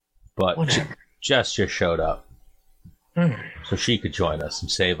But Jess just showed up. So she could join us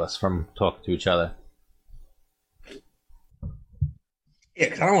and save us from talking to each other. Yeah,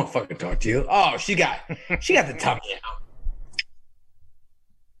 because I don't want to fucking talk to you. Oh, she got the tummy out.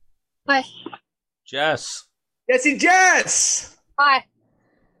 Hi. Jess. Jess. Hi.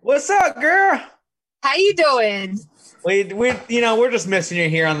 What's up, girl? How you doing? We're just missing you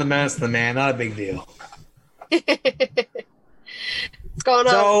here on the Menace to the Man. Not a big deal. What's going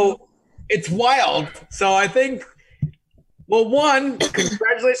on? So it's wild. So I think, well, one,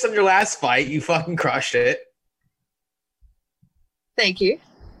 congratulations on your last fight. You fucking crushed it. Thank you.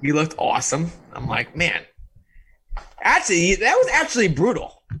 You looked awesome. I'm like, man. Actually, that was actually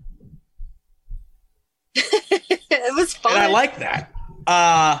brutal. It was fun. And I like that.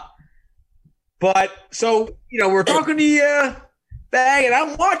 But so, we're talking to you, Bag, and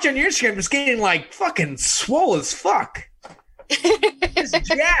I'm watching your Instagram just getting like fucking swole as fuck. Just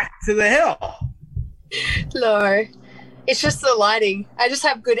jacked to the hill. No. It's just the lighting. I just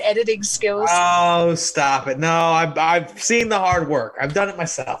have good editing skills. Oh, stop it. No, I've seen the hard work. I've done it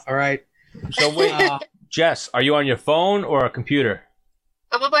myself, all right? So wait, Jess, are you on your phone or a computer?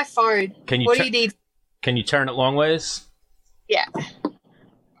 I'm on my phone. What do you need? Can you turn it long ways? Yeah. I'm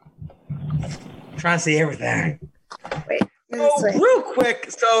trying to see everything. Wait. So, real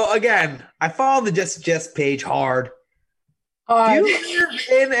quick. So, again, I follow the Jess page hard. Do you live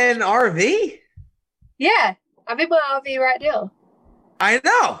in an RV? Yeah. I'm in my RV right now. I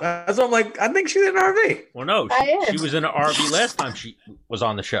know. That's what I'm like. I think she's in an RV. Well, no. She was in an RV last time she was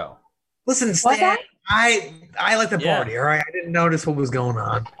on the show. Listen, Stan, I like the party, all right? I didn't notice what was going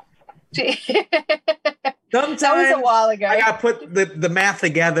on. Sometimes that was a while ago. I got to put the math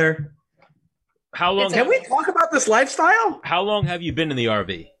together. How long? Can we talk about this lifestyle? How long have you been in the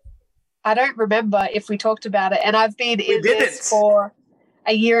RV? I don't remember if we talked about it, and I've been in this for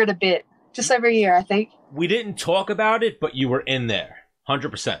a year and a bit. Just over a year, I think. We didn't talk about it, but you were in there.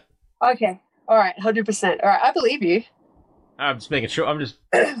 100%. Okay. All right. 100%. All right. I believe you. I'm just making sure. I'm just...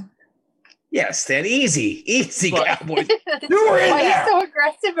 Yeah, Stan. Easy, Cowboys. You were in there. Why are you so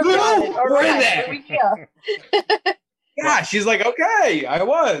aggressive about it? All we're in right, there. Yeah, she's like, okay, I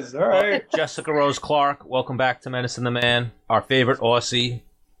was. All right. Jessica Rose Clark, welcome back to Menace and the Man, our favorite Aussie.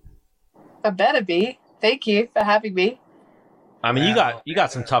 I better be. Thank you for having me. I mean, you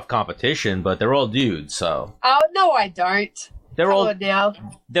got some tough competition, but they're all dudes, so. Oh no, I don't. They're all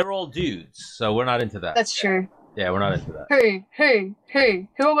dudes, so we're not into that. That's true. Yeah, we're not into that.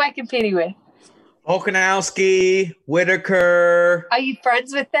 Who am I competing with? Volkanovski, Whitaker. Are you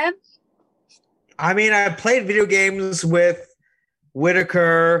friends with them? I mean, I played video games with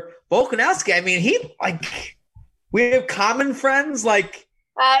Whitaker. Volkanovski, I mean, we have common friends, like.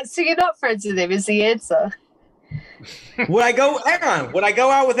 So you're not friends with him, is the answer. Would I go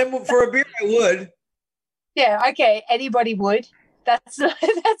out with him for a beer? I would. Yeah, okay. Anybody would. That's not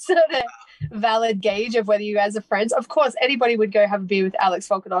a valid gauge of whether you guys are friends. Of course, anybody would go have a beer with Alex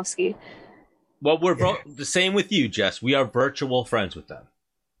Volkanovski. Well, we're the same with you, Jess. We are virtual friends with them.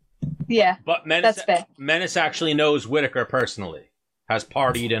 Yeah, but Menace actually knows Whitaker personally. Has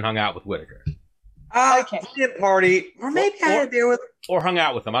partied and hung out with Whitaker. Okay. I didn't party, or maybe I had a beer with, or hung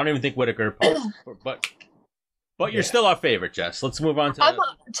out with him. I don't even think Whitaker, but you're still our favorite, Jess. Let's move on to.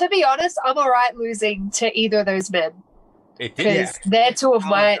 To be honest, I'm alright losing to either of those men. Because they're two of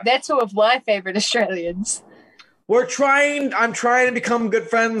my favorite Australians. I'm trying to become good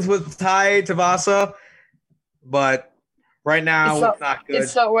friends with Tai Tavasa, but right now it's not good.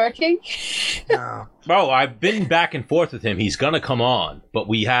 It's not working. No. Bro, I've been back and forth with him. He's gonna come on, but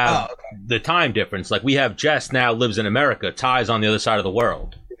we have the time difference. Like we have Jess now lives in America. Ty's on the other side of the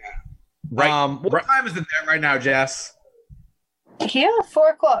world. Yeah. What time is it there right now, Jess? Here,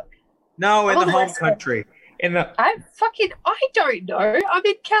 4:00. No, in the home country. I don't know. I'm in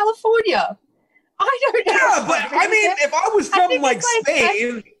California. I don't know. Yeah, but I mean, if I was from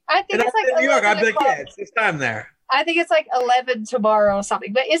Spain, I think it's like New York, I'd be like, o'clock. yeah, it's time there. I think it's like 11 tomorrow or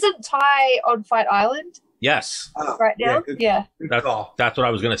something. But isn't Ty on Fight Island? Yes. Right now? Yeah. That's what I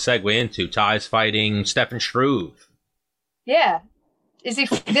was going to segue into. Ty's fighting Stefan Struve. Yeah. Is he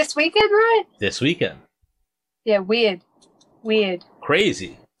this weekend, right? This weekend. Yeah, weird.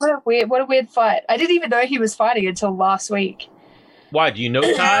 Crazy. What a weird fight. I didn't even know he was fighting until last week. Why? Do you know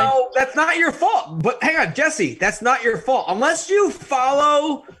Ty? No, that's not your fault. But hang on, Jesse, that's not your fault. Unless you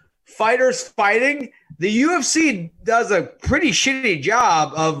follow fighters fighting, the UFC does a pretty shitty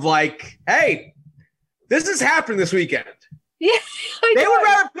job of like, hey, this is happening this weekend. Yeah, they would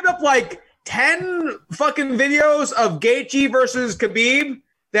rather put up like 10 fucking videos of Gaethje versus Khabib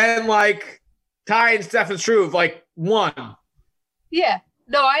than like Ty and Stefan Struve, like one. Yeah.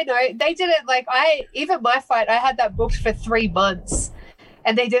 No, I know. They didn't even my fight, I had that booked for 3 months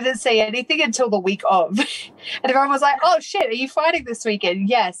and they didn't say anything until the week of. And everyone was like, oh shit, are you fighting this weekend?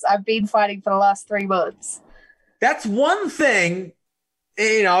 Yes, I've been fighting for the last 3 months. That's one thing.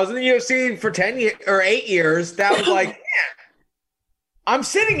 You know, I was in the UFC for 8 years. That was like, man, I'm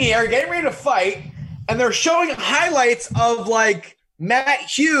sitting here getting ready to fight, and they're showing highlights of like Matt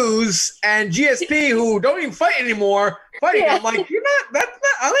Hughes and GSP who don't even fight anymore fighting. Yeah. I'm like, that's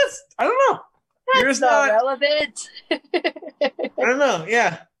I don't know. You're just not relevant. I don't know.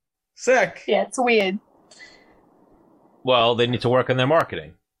 Yeah. Sick. Yeah, it's weird. Well, they need to work on their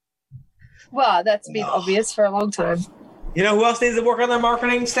marketing. Well, that's been obvious for a long time. You know who else needs to work on their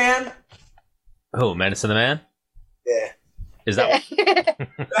marketing, Stan? Oh, Medicine the Man? Yeah. Is that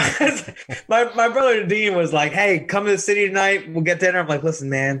my brother Dean was like, hey, come to the city tonight, we'll get dinner. I'm like, listen,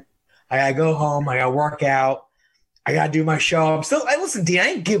 man, I gotta go home, I gotta work out, I gotta do my show. Listen, Dean, I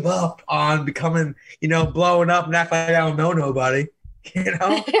didn't give up on becoming, blowing up and act like I don't know nobody.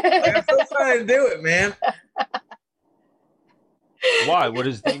 I'm still trying to do it, man. Why? What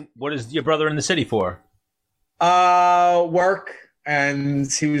is your brother in the city for? Work,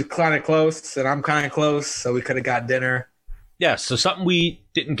 and he was kind of close, and I'm kind of close, so we could have got dinner. Yeah, so something we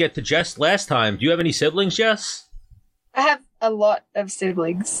didn't get to Jess last time. Do you have any siblings, Jess? I have a lot of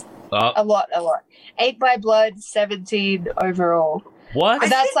siblings. A lot. 8 by blood, 17 overall. What?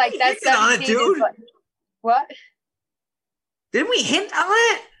 And that's 17. Dude. What? Did we hint on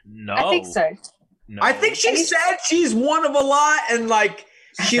it? No. I think so. No. I think she said she's one of a lot, and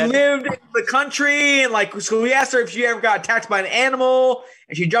she lived in the country, and so we asked her if she ever got attacked by an animal,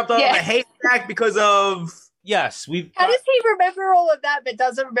 and she jumped out of a haystack because of. Yes, How does he remember all of that, but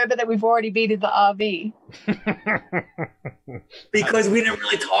doesn't remember that we've already been in the RV? Because we didn't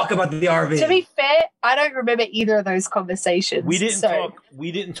really talk about the RV. To be fair, I don't remember either of those conversations. We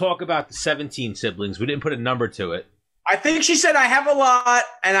didn't talk about the 17 siblings. We didn't put a number to it. I think she said I have a lot,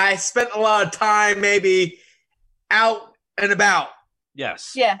 and I spent a lot of time maybe out and about.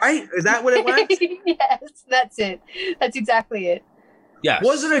 Yes. Yes. Right? Is that what it was? Yes, that's it. That's exactly it. Yes.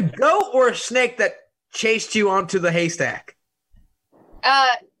 Was it a goat or a snake that chased you onto the haystack?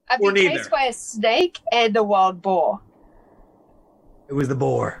 I've been chased by a snake and a wild boar. It was the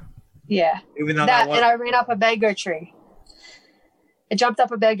boar. Yeah. Even though and I ran up a mango tree. I jumped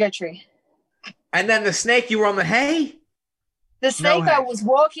up a mango tree. And then the snake, you were on the hay? The snake, I was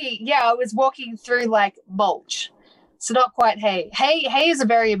walking through mulch. So not quite hay. Hay is a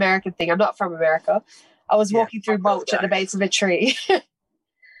very American thing. I'm not from America. I was walking through mulch at the base of a tree.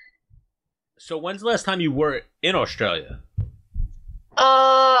 So when's the last time you were in Australia?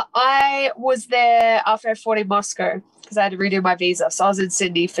 I was there after I fought in Moscow because I had to redo my visa. So I was in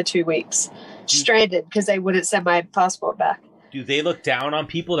Sydney for 2 weeks, stranded because they wouldn't send my passport back. Do they look down on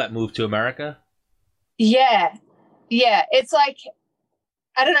people that move to America? Yeah. It's I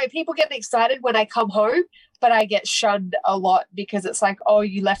don't know, people get excited when I come home, but I get shunned a lot because it's oh,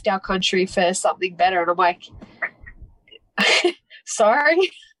 you left our country for something better. And I'm like,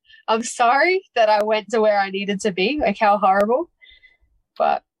 sorry. I'm sorry that I went to where I needed to be. How horrible.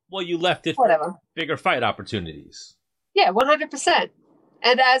 But well, you left it whatever. For bigger fight opportunities. Yeah, 100%.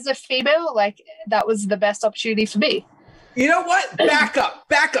 And as a female, that was the best opportunity for me. You know what? Back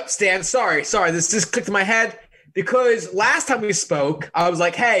up, Stan. Sorry. This just clicked in my head because last time we spoke, I was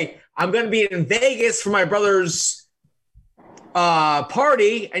like, hey, I'm going to be in Vegas for my brother's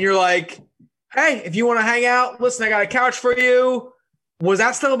party. And you're like, hey, if you want to hang out, listen, I got a couch for you. Was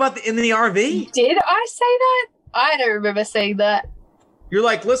that still in the RV? Did I say that? I don't remember saying that. You're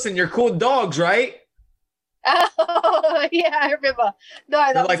like, listen, you're cool with dogs, right? Oh, yeah, I remember.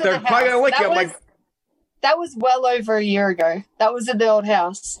 No, that was they're probably going to lick you. That was well over a year ago. That was in the old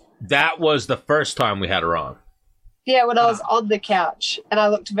house. That was the first time we had her on. Yeah, when I was on the couch and I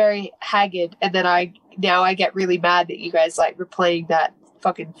looked very haggard, and then I get really mad that you guys replaying that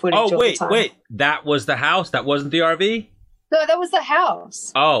fucking footage. Oh, wait. That was the house? That wasn't the RV? No, that was the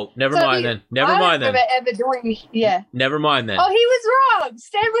house. Oh, never mind then. Never mind then. Ever doing, yeah. Never mind then. Oh, he was wrong.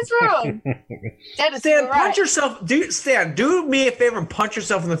 Stan was wrong. Stan, punch yourself. Stan, do me a favor and punch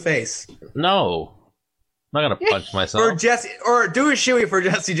yourself in the face. No. I'm not going to punch myself. Or do a shoey for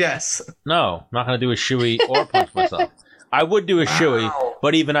Jesse Jess. No, I'm not going to do a shoey or punch myself. I would do a shoey,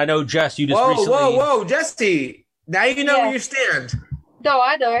 but even I know, Jess, you just recently... Whoa, Jesse. Now you know where you stand. No,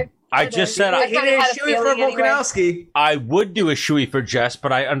 I know. I just said he did a shoey for Volkanovski. I would do a shoey for Jess,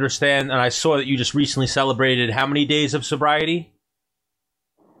 but I understand, and I saw that you just recently celebrated how many days of sobriety?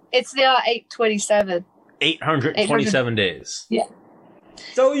 It's now 827. 827 days. Yeah.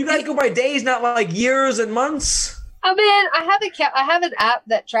 So you guys go by days, not years and months? I mean, I have an app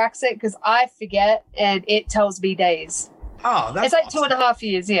that tracks it because I forget and it tells me days. Oh, that's It's like awesome. 2.5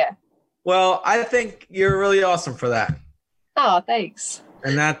 years, yeah. Well, I think you're really awesome for that. Oh, thanks.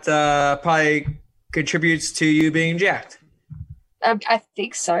 And that probably contributes to you being jacked. I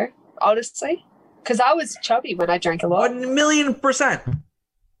think so, honestly. Because I was chubby when I drank a lot. 1,000,000%.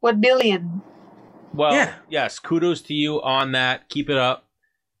 1 million. Well, Yeah. yes, kudos to you on that. Keep it up.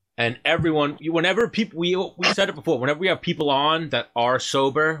 And everyone, whenever people, we said it before, whenever we have people on that are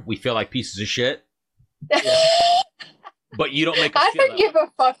sober, we feel like pieces of shit. But you don't make us I feel don't give a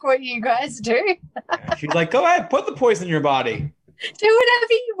fuck what you guys do. She's like, go ahead, put the poison in your body. Do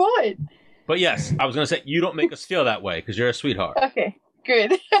whatever you want. But yes, I was going to say, you don't make us feel that way because you're a sweetheart. Okay,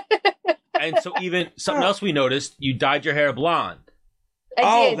 good. And so even something else we noticed, you dyed your hair blonde.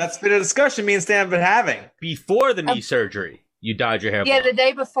 I did. That's been a discussion me and Stan have been having. Before the knee surgery, you dyed your hair Yeah, blonde.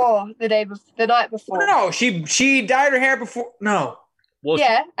 the night before. No, she dyed her hair before. No. Well,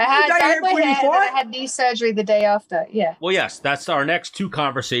 Yeah, I had dyed your dyed hair my before you hair and then fought? I had knee surgery the day after. Yeah. Well, yes, that's our next two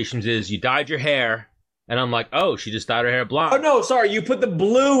conversations is you dyed your hair, and I'm like, oh, she just dyed her hair blonde. Oh, no, sorry. You put the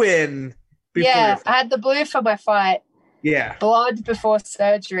blue in before Yeah, your fight. I had the blue for my fight, Yeah. blonde before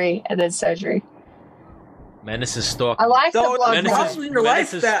surgery, and then surgery. Menace is stalking. I like So, the blonde Menace one. is, in your life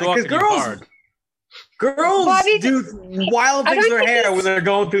Menace is that- 'cause stalking you girls- hard. Girls Well, I mean, do wild I things don't with their think hair he's- when they're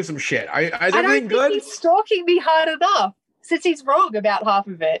going through some shit. Is I don't everything think good? he's stalking me hard enough, since he's wrong about half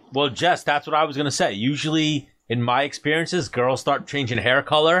of it. Well, Jess, that's what I was going to say. Usually, in my experiences, girls start changing hair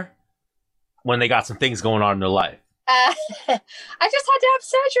color when they got some things going on in their life. I just had to have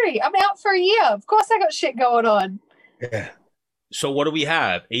surgery. I'm out for a year. Of course I got shit going on. Yeah. So what do we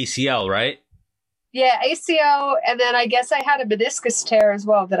have? ACL, right? Yeah, ACL, and then I guess I had a meniscus tear as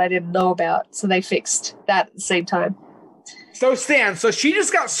well that I didn't know about, so they fixed that at the same time. So, Stan, so she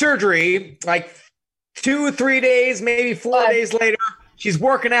just got surgery like 2 or 3 days, maybe 4 days later. She's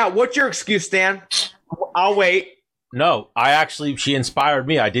working out. What's your excuse, Stan? I'll wait. No, she inspired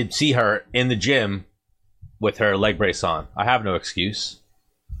me. I did see her in the gym with her leg brace on. I have no excuse.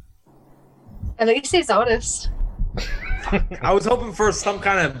 At least he's honest. I was hoping for some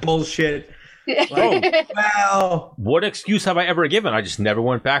kind of bullshit. Oh. Well, What excuse have I ever given? I just never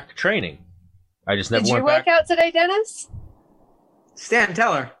went back to training. I just never Did you went work back. out today, Dennis? Stan,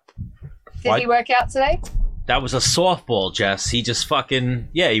 tell her. Did What? he work out today? That was a softball, Jess. He just fucking,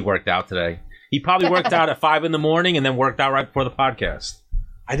 he worked out today. He probably worked out at 5 a.m. and then worked out right before the podcast.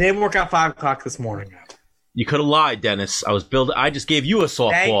 I didn't work out 5 o'clock this morning. You could have lied, Dennis. I just gave you a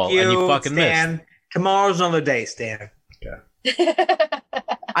softball Thank you, and you fucking Stan. missed. Tomorrow's another day, Stan.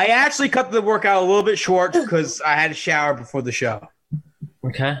 I actually cut the workout a little bit short because I had a shower before the show.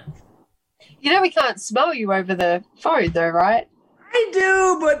 Okay. You know we can't smell you over the phone, though, right? I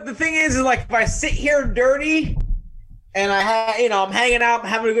do, but the thing is like if I sit here dirty and I'm hanging out, I'm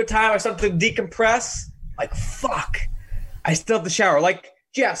having a good time, I start to decompress. Like fuck, I still have to shower. Like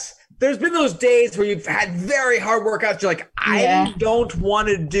Jess, there's been those days where you've had very hard workouts. You're like, I don't want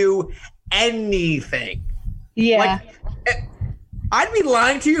to do anything. Yeah. Like, I'd be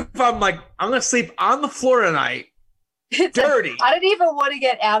lying to you if I'm like, I'm gonna sleep on the floor tonight, dirty. I don't even want to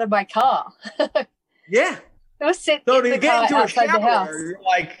get out of my car. Yeah. It was sitting So in to the get car into a outside the house. shower, you're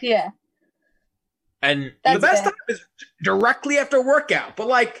like, Yeah. And the That's best bad. time is directly after workout. But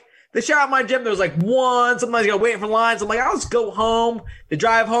like the shower at my gym, there was like one. Sometimes you gotta wait for lines. I'm like, I'll just go home. The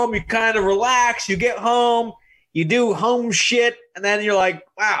drive home, you kind of relax. You get home, you do home shit, and then you're like,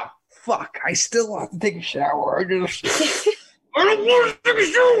 wow, fuck, I still have to take a shower. I don't want to take a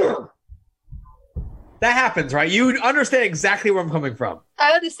shower. That happens, right? You understand exactly where I'm coming from.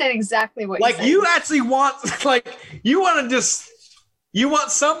 I understand exactly what Like you're you saying. actually want, you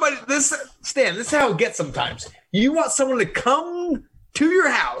want somebody. Stan, this is how it gets sometimes. You want someone to come to your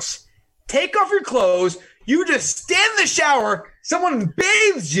house, take off your clothes. You just stand in the shower. Someone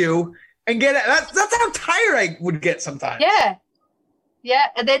bathes you and get it. That's how tired I would get sometimes. Yeah. Yeah.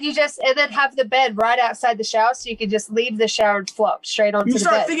 And then have the bed right outside the shower so you can just leave the shower and flop straight onto You the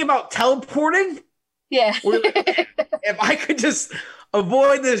start bed. thinking about teleporting. Yeah. If I could just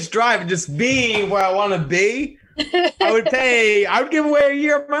avoid this drive and just be where I want to be, I would give away a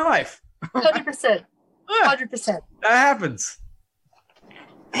year of my life. 100%. 100%. That happens.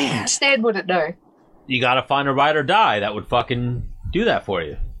 Stan wouldn't know. you got to find a ride or die that would fucking do that for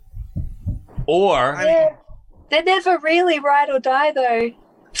you. Or, Yeah. They never really ride or die, though,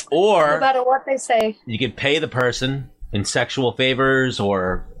 no or matter what they say. you could pay the person in sexual favors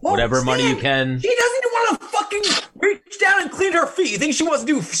or Well, whatever money you Stan, can. She doesn't even want to fucking reach down and cleaned her feet. You think she wants to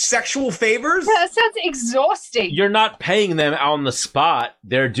do sexual favors? That sounds exhausting. You're not paying them on the spot.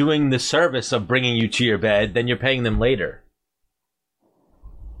 They're doing the service of bringing you to your bed. Then you're paying them later.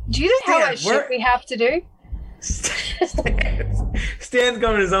 Do you know how Stan, much shit we have to do? Stan's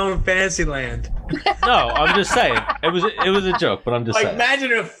going to his own fantasy land. No, I'm just saying. It was a joke, but I'm just Like, saying.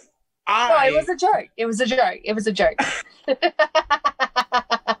 imagine if No, it was a joke. It was a joke. It was a joke.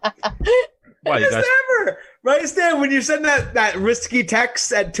 Why, you Best guys? ever. Right, Stan, when you send that risky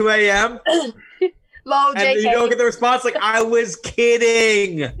text at 2 a.m. Lol, and then you JK. don't get the response, like, I was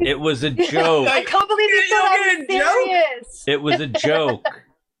kidding. It was a joke. I can't believe you You thought I don't was get a joke? serious. It was a joke.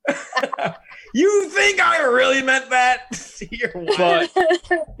 You think I really meant that? You're wild.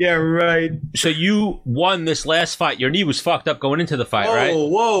 But Yeah, right. so you won this last fight. Your knee was fucked up going into the fight, Whoa, right?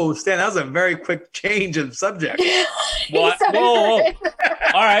 whoa, Stan, that was a very quick change of subject. What? He's so Whoa, whoa. rude.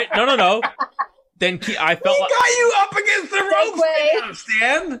 All right, no. Then I We felt like got you up against the ropes Segue. now,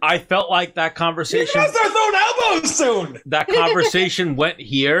 Stan. I felt like that You're conversation. gonna start throwing elbows soon. That conversation went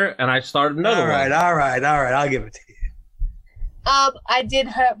here, and I started another All right. one. I'll give it to you. I did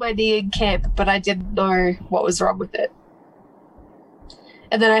hurt my knee in camp, but I didn't know what was wrong with it.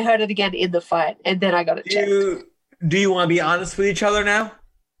 And then I hurt it again in the fight, and then I got it checked. Do you want to be honest with each other now?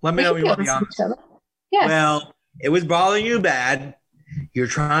 Let me know if you want to be honest. with each other. Yeah. Well, it was bothering you bad. You're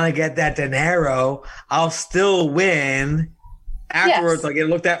trying to get that dinero. I'll still win. Afterwards, Yes. I get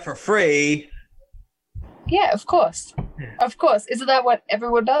looked at for free. Yeah, of course. Of course. Isn't that what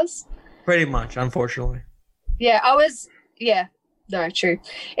everyone does? Pretty much, unfortunately. Yeah, no, true.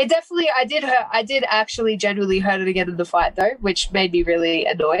 It definitely, I did actually genuinely hurt it again in the fight though, which made me really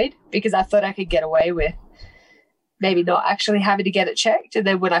annoyed because I thought I could get away with maybe not actually having to get it checked. And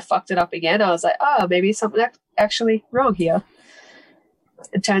then when I fucked it up again, I was like, oh, maybe something actually wrong here.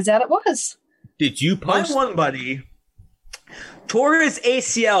 It turns out it was. Did you My post? one buddy tore his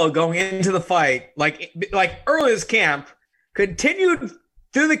ACL going into the fight, like early this camp, continued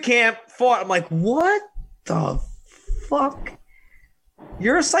through the camp, fought. I'm like, what the fuck?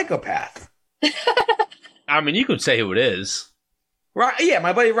 You're a psychopath. I mean, you could say who it is. Right? Yeah,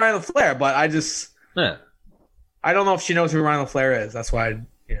 my buddy Ryan LaFlair, but I don't know if she knows who Ryan LaFlair is. That's why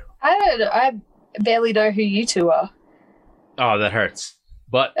I barely know who you two are. Oh, that hurts.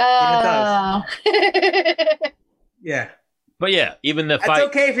 But Yeah. yeah, even the It's fight.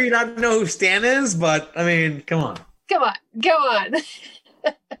 okay for you not to know who Stan is, but I mean, come on. Come on, go on.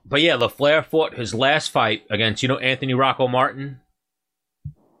 But yeah, LaFlair fought his last fight against Anthony Rocco Martin.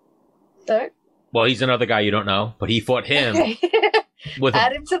 So, Well, he's another guy you don't know, but he fought him with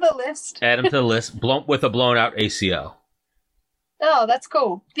add him to the list. add him to the list with a blown out ACL. Oh, that's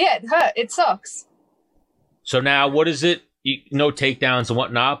cool. Yeah, it hurt. It sucks. So now, what is it? No takedowns and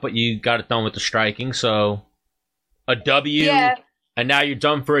whatnot, but you got it done with the striking. So a W, Yeah. and now you're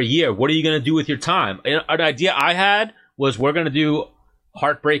done for a year. What are you going to do with your time? An idea I had was we're going to do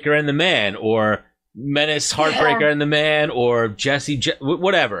Heartbreaker and the Man, or Menace, Heartbreaker and the Man, or Jesse,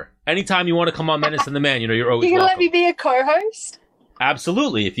 whatever. Anytime you want to come on Menace and the Man, you're always You gonna let welcome. me be a co-host?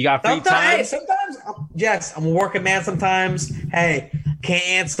 Absolutely. If you got free Sometimes, time. yes, I'm a working man sometimes. Hey, can't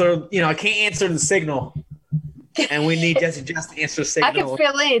answer, I can't answer the signal. And we need Jesse just to answer the I signal.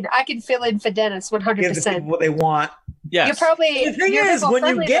 I can fill in for Dennis Give the 100%. people what they want. Yes. You're probably The thing you're is, more when you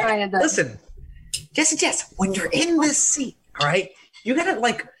friendly than I am, get, though. listen, Jess, when you're in this seat, all right, you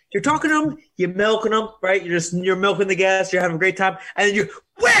gotta you're talking to them, you're milking them, right? You're milking the gas, you're having a great time, and then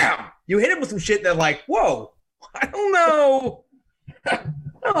wham, you hit them with some shit that like, whoa, I don't know. I don't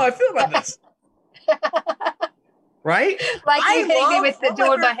know how I feel about this. Right? Like you hitting me with the one of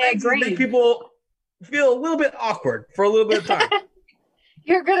doing my favorite hair things is make green. people feel a little bit awkward for a little bit of time.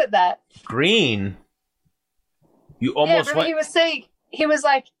 You're good at that. Green. You Yeah, almost remember went. he was saying he was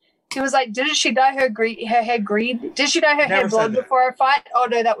like, didn't she dye her hair green? Did she dye her hair Never said blonde that. before our fight? Oh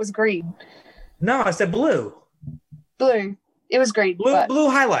no, that was green. No, I said blue. Blue. It was green. but-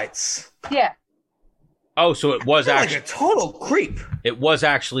 Blue highlights. yeah. Oh, so it was You're like actually a total creep.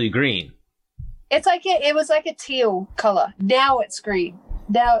 green. It's like it was like a teal color. Now it's green.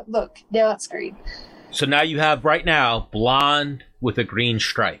 Now it's green. So now you have right now blonde with a green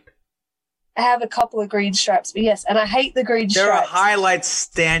stripe. I have a couple of green stripes, but yes, and I hate the green There are stripes. highlights,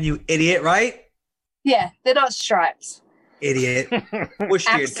 Stan, you idiot, right? Yeah, they're not stripes. Idiot. Wish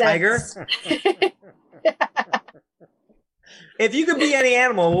you a Accents. tiger. If you could be any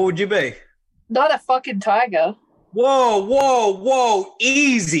animal, what would you be? Not a fucking tiger. Whoa.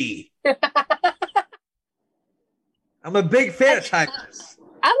 Easy. I'm a big fan of tigers.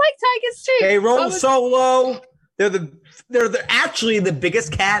 I like tigers too. They I roll was- solo. They're actually the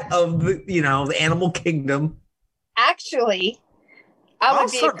biggest cat of the animal kingdom. Actually, I'll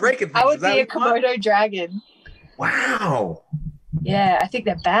start breaking things. I would Is that be a what you want? Komodo dragon. Wow. Yeah, I think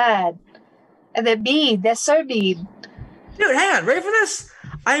they're bad. And they're mean. They're so mean. Dude, hang on. Ready for this?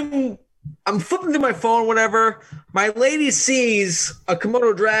 I'm flipping through my phone, whatever. My lady sees a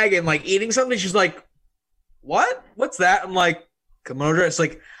Komodo dragon like eating something. She's like, "What? What's that?" I'm like, "Komodo dragon." It's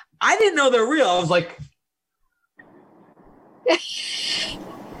like, I didn't know they're real. I was like,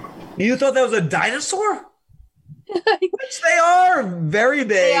 "You thought that was a dinosaur?" Which they are very big.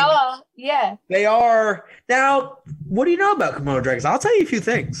 They are. Yeah. They are. Now, what do you know about Komodo dragons? I'll tell you a few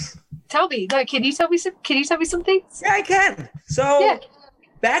things. Tell me. No, can you tell me some things? Yeah, I can. So, Yeah.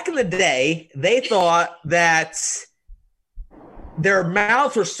 back in the day, they thought that their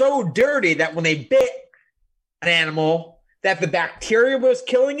mouths were so dirty that when they bit an animal, that the bacteria was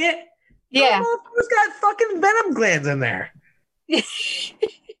killing it. Yeah. Who's got fucking venom glands in there?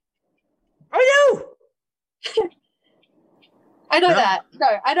 I know. I know No? that. No,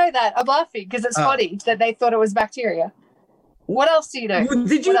 I know that. I'm laughing because it's Oh. funny that they thought it was bacteria. What else do you know?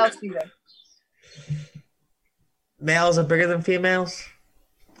 Did you? What else do you know? Males are bigger than females.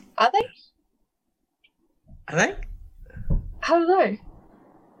 Are they? I think. I don't know.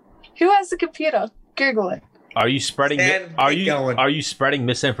 Who has a computer? Google it. Are you spreading? Stan, Are keep you going. are you spreading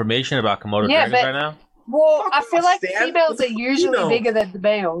misinformation about Komodo Yeah, dragons but- right now? Well, Fuck I feel off, like Stan. females are usually know. bigger than the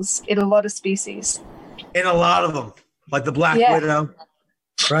males in a lot of species. In a lot of them, like the black Yeah. widow,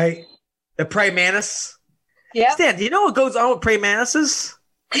 right? The praying mantis. Yeah. Stan, do you know what goes on with praying mantises?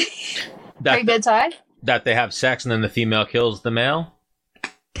 Big bed tie. That they have sex and then the female kills the male.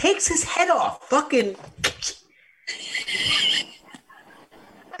 Takes his head off. Fucking.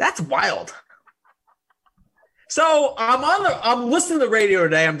 That's wild. So I'm listening to the radio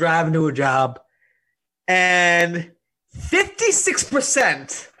today. I'm driving to a job, and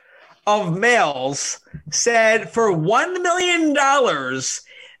 56% of males said for $1 million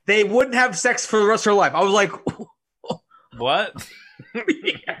they wouldn't have sex for the rest of their life. I was like, What? What?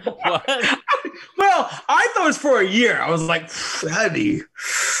 well, I thought it was for a year. I was like, Eddie.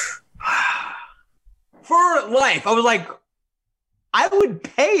 For life. I was like, I would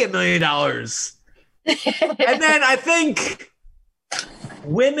pay $1 million. And then I think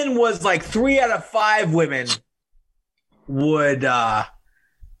women was like 3 out of 5 women would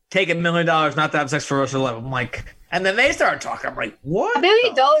take $1 million not to have sex for the rest of their life. I'm like, and then they started talking. I'm like, what? $1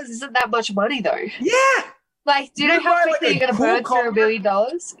 million isn't that much money though. Yeah. Like, do you know You how buy, like, quickly a you're gonna cool burn through car. $1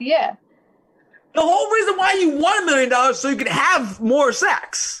 million? Yeah. The whole reason why you want $1 million so you can have more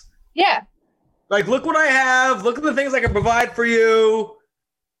sex. Yeah. Like, look what I have. Look at the things I can provide for you.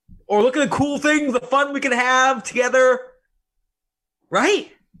 Or look at the cool things, the fun we can have together.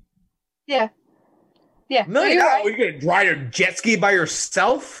 Right? Yeah. Yeah. $1 million. You're right. You're going to ride a jet ski by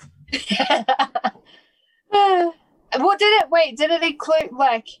yourself? Well, did it include,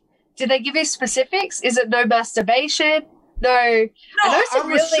 like, did they give you specifics? Is it no masturbation? No. I know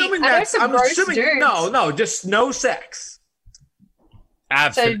some dudes. No, just no sex.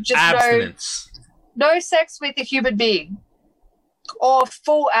 So just abstinence. No sex with a human being. Or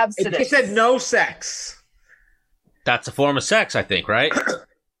full abstinence. It said no sex. That's a form of sex, I think, right?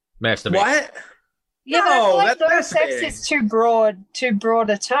 Masturbation. What? Yeah, but I No, feel like that's no sex fascinating. is too broad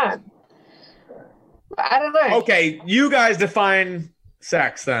a term. I don't know. Okay, you guys define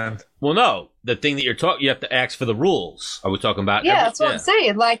sex then. Well, no. The thing that you're talking, you have to ask for the rules. Are we talking about? Yeah, that's what I'm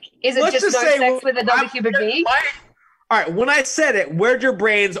saying. Like, is it Let's just no say sex with another human being? All right, when I said it, where'd your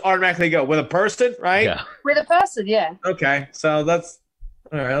brains automatically go? With a person, right? Yeah. With a person, yeah. Okay, so that's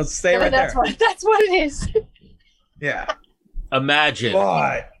all right. Let's stay Well, right that's there. that's what it is. Yeah. Imagine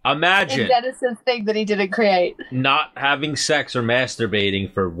But Imagine Dennis's thing that he didn't create. not having sex or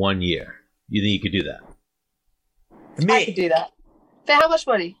masturbating for 1 year. You think you could do that? I could do that. For how much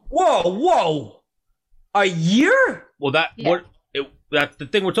money? Whoa. A year? Well, Yeah. that's the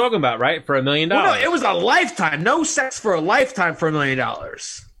thing we're talking about, right? For $1 million. Well, no, it was a lifetime. No sex for a lifetime for $1 million.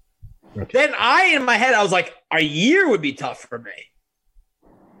 Okay. Then in my head, I was like, a year would be tough for me.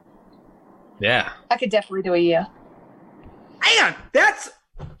 Yeah. I could definitely do a year. Hang on, that's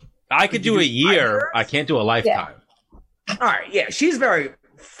I could do a year. I can't do a lifetime. all right. Yeah, she's very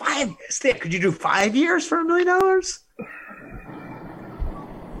 5. Stan, could you do 5 years for $1 million?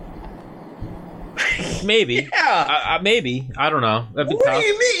 Maybe. Yeah. Maybe. I don't know. That'd be What tough. do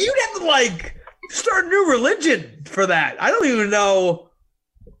you mean? You'd have to start a new religion for that. I don't even know.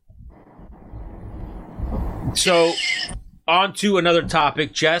 So, on to another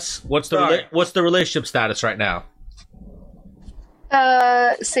topic. Jess, what's the Sorry. what's the relationship status right now?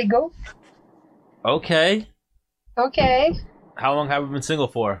 Single. Okay. Okay. How long have we been single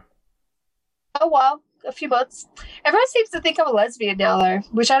for? Oh well. a few months. Everyone seems to think I'm a lesbian now, though,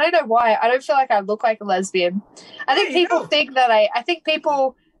 which I don't know why. I don't feel like I look like a lesbian. I think people think that I think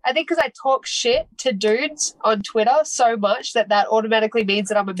because I talk shit to dudes on Twitter so much that automatically means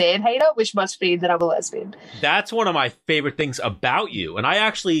that I'm a man hater, which must mean that I'm a lesbian. That's one of my favorite things about you. And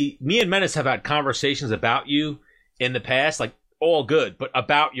me and Menace have had conversations about you in the past, like all good, but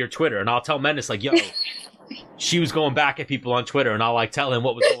about your Twitter. And I'll tell Menace, like, yo, she was going back at people on Twitter, and I'll like tell him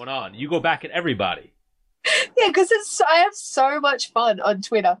what was going on. You go back at everybody. Yeah, because I have so much fun on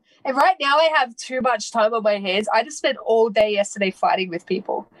Twitter. And right now I have too much time on my hands. I just spent all day yesterday fighting with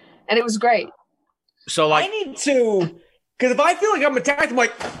people, and it was great. So, like, I need to, because if I feel like I'm attacked, I'm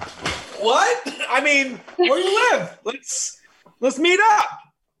like, what? I mean, where you live? Let's meet up.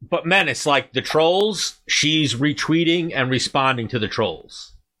 But Menace, like the trolls, she's retweeting and responding to the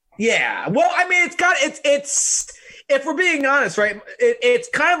trolls. Yeah. Well, I mean, it's if we're being honest, right? It's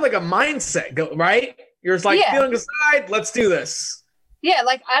kind of like a mindset, right? You're just like feeling aside, let's do this. Yeah,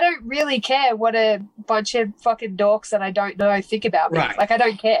 like I don't really care what a bunch of fucking dorks that I don't know think about me. Right. Like I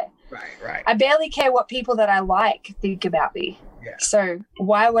don't care. Right. I barely care what people that I like think about me. Yeah. So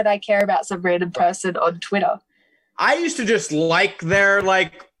why would I care about some random person on Twitter? I used to just like their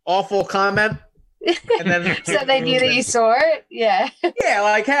like awful comment. And then so they knew that you saw it? Yeah. Yeah,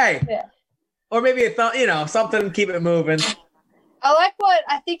 like, hey. Yeah. Or maybe it felt, something, keep it moving. I like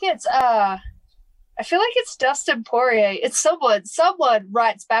I think it's I feel like it's Dustin Poirier. It's someone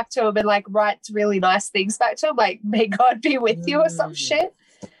writes back to him and like writes really nice things back to him, like may God be with you or some shit.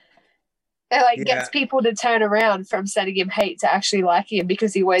 And like gets people to turn around from sending him hate to actually liking him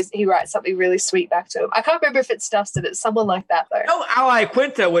because he writes something really sweet back to him. I can't remember if it's Dustin, it's someone like that though. No, Ally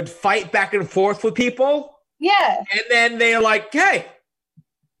Quinta would fight back and forth with people. Yeah. And then they're like, hey,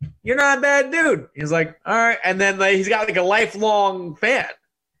 you're not a bad dude. He's like, all right. And then he's got like a lifelong fan.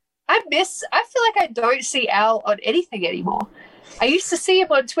 I feel like I don't see Al on anything anymore. I used to see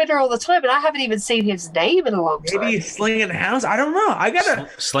him on Twitter all the time, and I haven't even seen his name in a long time. Maybe he's slinging house. I don't know. I gotta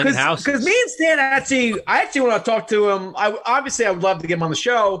slinging house because me and Stan I actually want to talk to him. I would love to get him on the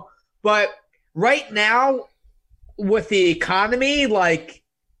show, but right now with the economy, like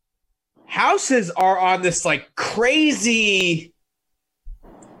houses are on this like crazy.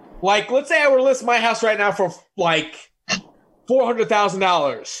 Like, let's say I were to list my house right now for like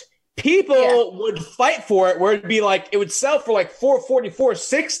 $400,000. People would fight for it where it'd be like it would sell for like $440,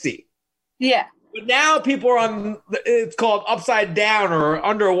 $460. Yeah. But now people are on it's called upside down or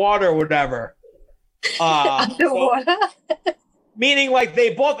underwater or whatever. Underwater? Meaning like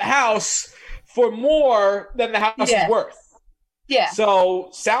they bought the house for more than the house is worth. Yeah.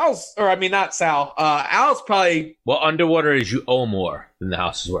 So not Sal. Al's probably underwater is you owe more than the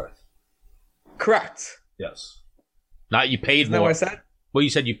house is worth. Correct. Yes. Not you paid Isn't more. That what I said? Well, you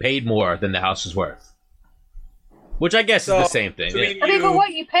said you paid more than the house is worth, which I guess is the same thing. I mean, but what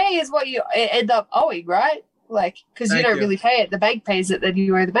you pay is what you end up owing, right? Like, because you don't really pay it. The bank pays it, then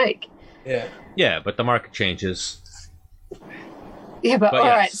you owe the bank. Yeah. Yeah, but the market changes. Yeah, but all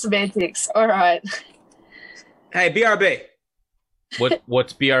right, semantics. All right. Hey, BRB.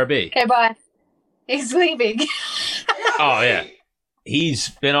 What's BRB? Okay, bye. He's leaving. Oh, yeah. He's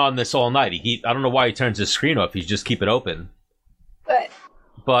been on this all night. I don't know why he turns his screen off. He's just keep it open.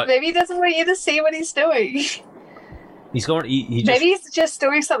 But maybe he doesn't want you to see what he's doing. He's going. Maybe he's just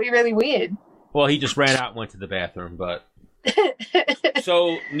doing something really weird. Well, he just ran out and went to the bathroom. But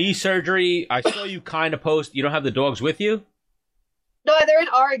so knee surgery. I saw you kind of post. You don't have the dogs with you? No, they're in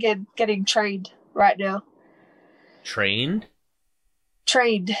Oregon getting trained right now. Trained,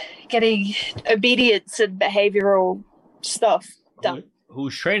 getting obedience and behavioral stuff done.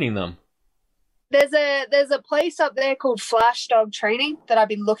 Who's training them? There's a place up there called Flash Dog Training that I've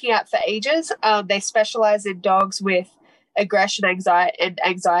been looking at for ages. They specialize in dogs with aggression,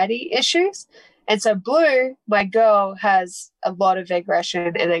 anxiety issues. And so Blue, my girl, has a lot of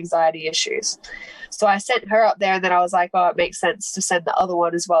aggression and anxiety issues. So I sent her up there, and then I was like, oh, it makes sense to send the other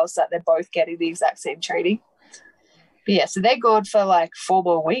one as well so that they're both getting the exact same training. But yeah, so they're gone for like 4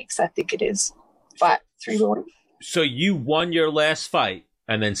 more weeks, I think it is. 3 more weeks. So you won your last fight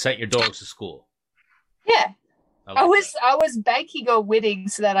and then sent your dogs to school. Yeah. I was banking on winning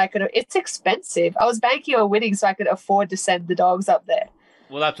so that I could. It's expensive. I was banking on winning so I could afford to send the dogs up there.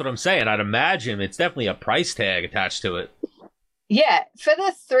 Well, that's what I'm saying. I'd imagine it's definitely a price tag attached to it. Yeah, for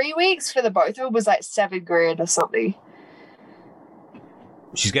the 3 weeks for the both of them was like $7,000 or something.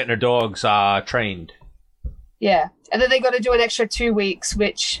 She's getting her dogs trained. Yeah, and then they got to do an extra 2 weeks,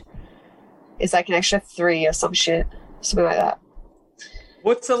 which is like an extra 3 or some shit, something like that.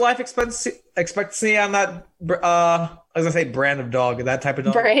 What's the life expectancy on that? I was gonna say brand of dog, that type of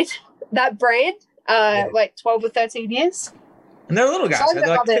dog. That brand? Like 12 or 13 years. And they're little guys. So They're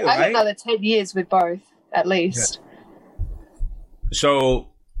like two, I got right? another 10 years with both, at least. So,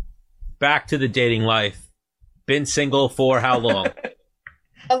 back to the dating life. Been single for how long?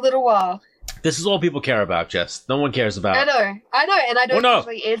 A little while. This is all people care about, Jess. No one cares about. I know, and I don't no.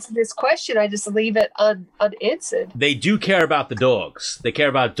 usually answer this question. I just leave it unanswered. They do care about the dogs. They care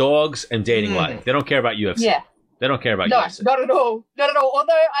about dogs and dating life. They don't care about UFC. Yeah. They don't care about No, UFC. not at all. Not at all.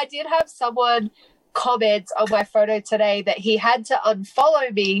 Although I did have someone comment on my photo today that he had to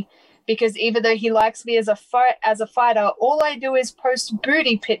unfollow me because even though he likes me as a fighter, all I do is post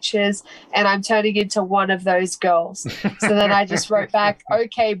booty pictures and I'm turning into one of those girls. So then I just wrote back,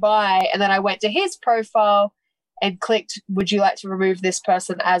 okay, bye. And then I went to his profile and clicked, would you like to remove this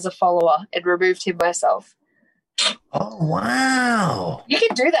person as a follower, and removed him myself. Oh, wow. You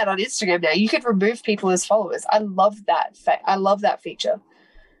can do that on Instagram now. You can remove people as followers. I love that. I love that feature.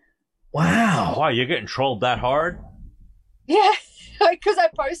 Wow. Wow, you're getting trolled that hard? Yeah, because I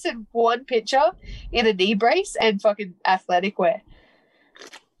posted one picture in a knee brace and fucking athletic wear.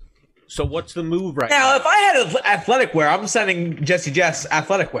 So what's the move right Now, now? if I had athletic wear, I'm sending Jessie Jess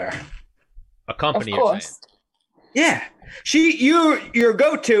athletic wear. A company, Of you're course. Yeah. Your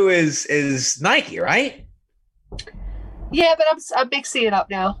go-to is Nike, right? Yeah, but I'm mixing it up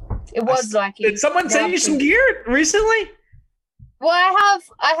now. It was Nike. Did someone Now send I'm you some thinking- gear recently? Well,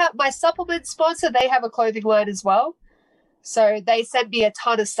 I have my supplement sponsor. They have a clothing line as well, so they sent me a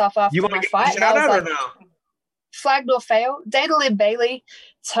ton of stuff after You want my to fight. get a and I shout was out or like, no? flag nor fail. Dana Lynn Bailey,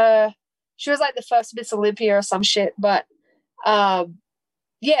 she was like the first Miss Olympia or some shit. But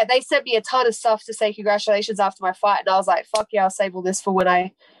yeah, they sent me a ton of stuff to say congratulations after my fight, and I was like, fuck yeah, I'll save all this for when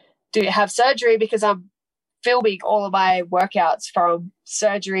I do have surgery, because I'm filming all of my workouts from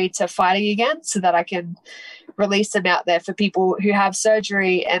surgery to fighting again, so that I can release them out there for people who have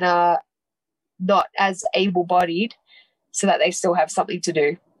surgery and are not as able-bodied, so that they still have something to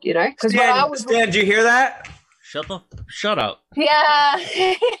do, you know? Because when I was Stan, did you hear that? Shut up. yeah,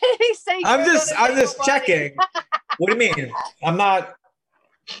 he's saying I'm you're just not able-bodied. checking. What do you mean? I'm not.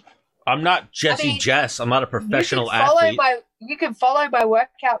 I'm not Jessie I mean, Jess. I'm not a professional you can follow athlete. You can follow my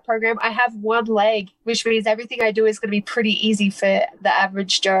workout program. I have one leg, which means everything I do is going to be pretty easy for the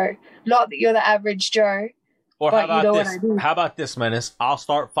average Joe. Not that you're the average Joe. Or but how you know about what this? I mean. How about this, Menace? I'll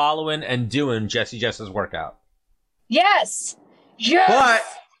start following and doing Jessie Jess's workout. Yes. Yes. But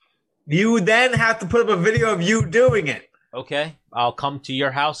you then have to put up a video of you doing it. Okay, I'll come to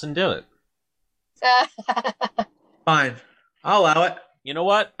your house and do it. Fine, I'll allow it. You know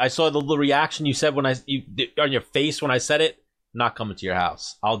what? I saw the little reaction you said on your face when I said it. I'm not coming to your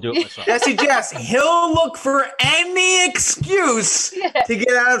house. I'll do it myself. Jessie Jess, he'll look for any excuse Yeah. to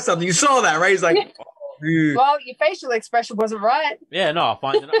get out of something. You saw that, right? He's like, oh, dude. Well, your facial expression wasn't right. Yeah, no, I'll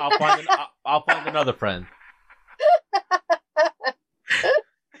find another friend.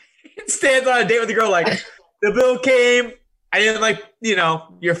 Stands on a date with the girl like, the bill came. I didn't like,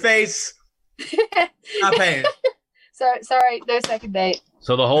 your face. Not paying. So sorry, no second date.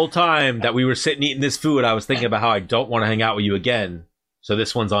 So the whole time that we were sitting eating this food, I was thinking about how I don't want to hang out with you again. So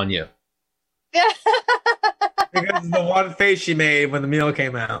this one's on you. Because of the one face she made when the meal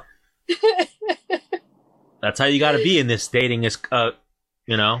came out. That's how you got to be in this dating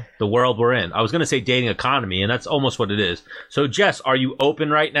the world we're in. I was going to say dating economy, and that's almost what it is. So Jess, are you open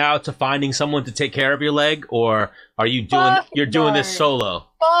right now to finding someone to take care of your leg, or are you doing this solo?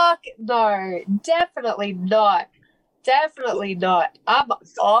 Fuck no, definitely not. Definitely not. I'm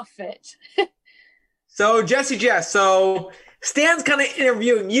off it. So Jessie Jess, so Stan's kind of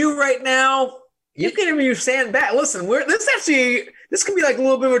interviewing you right now. You can interview Stan back. Listen, this could be like a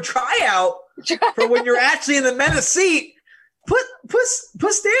little bit of a tryout for when you're actually in the Menace seat. Put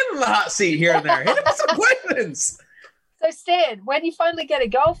Stan in the hot seat here and there. Hit him with some questions. So Stan, when you finally get a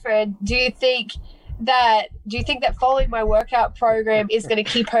girlfriend, do you think that following my workout program is going to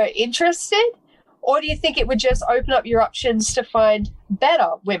keep her interested? Or do you think it would just open up your options to find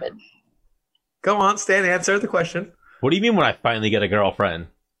better women? Go on, Stan, answer the question. What do you mean when I finally get a girlfriend?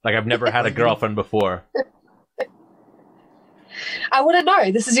 Like I've never had a girlfriend before. I want to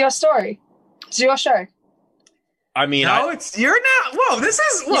know. This is your story. It's your show. I mean, you're now.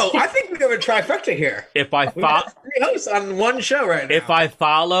 Whoa, I think we have a trifecta here. if I We have 3 hosts on one show right now. if I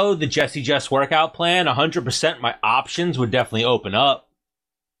follow the Jessie Jess workout plan, 100%, my options would definitely open up.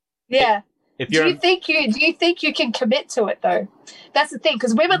 Yeah. If Do you're you think you can commit to it though? That's the thing,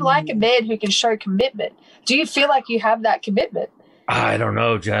 because women like a man who can show commitment. Do you feel like you have that commitment? I don't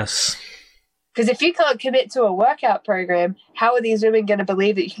know, Jess. Because if you can't commit to a workout program, how are these women going to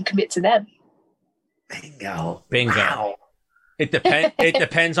believe that you can commit to them? Bingo. Bingo. Wow. It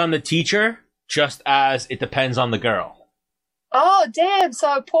depends on the teacher. just as it depends on the girl. Oh, damn.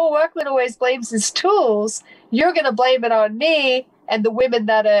 So Paul Workman always blames his tools. You're going to blame it on me and the women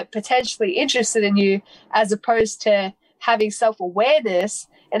that are potentially interested in you, as opposed to having self-awareness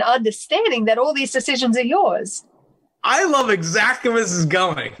and understanding that all these decisions are yours. I love exactly where this is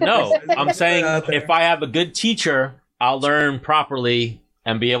going. No, I'm saying if I have a good teacher, I'll learn properly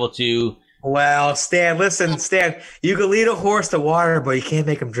and be able to. Well, Stan, listen, Stan, you can lead a horse to water, but you can't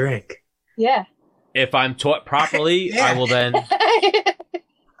make him drink. Yeah. If I'm taught properly, Yeah. I will then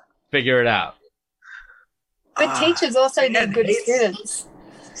figure it out. But teachers also man, need good it's- students.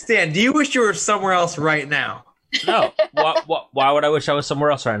 Stan, do you wish you were somewhere else right now? No. Why would I wish I was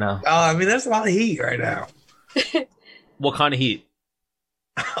somewhere else right now? I mean, there's a lot of heat right now. What kind of heat?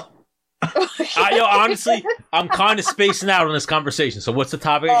 Honestly, I'm kind of spacing out on this conversation. So what's the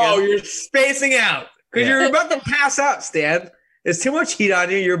topic again? Oh, you're spacing out because Yeah. you're about to pass out, Stan. There's too much heat on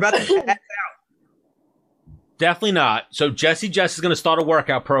you. You're about to pass. Definitely not. So Jess is going to start a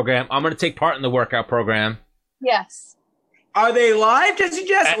workout program. I'm going to take part in the workout program. Yes. Are they live, Jesse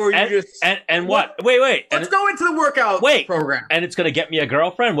Jess, or and, you just? and what? Wait. Let's go into the workout program. And it's going to get me a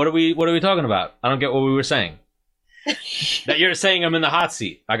girlfriend. What are we talking about? I don't get what we were saying. That you're saying I'm in the hot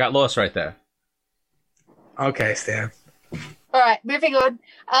seat. I got lost right there. Okay, Stan. All right, moving on.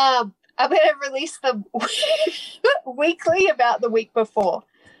 I'm going to release them weekly about the week before.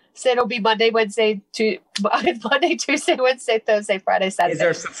 So it'll be Monday, Tuesday, Wednesday, Thursday, Friday, Saturday. Is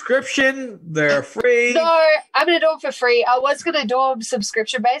there a subscription? They're free. No, I'm going to do them for free. I was going to do them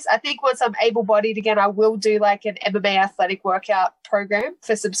subscription based. I think once I'm able-bodied again, I will do like an MMA athletic workout program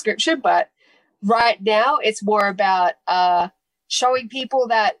for subscription. But right now, it's more about showing people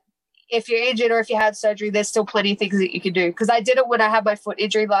that if you're injured or if you had surgery, there's still plenty of things that you can do. Because I did it when I had my foot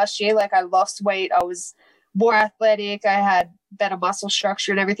injury last year. Like I lost weight. I was more athletic. I had better muscle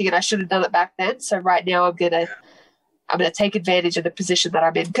structure and everything, and I should have done it back then. So right now I'm gonna take advantage of the position that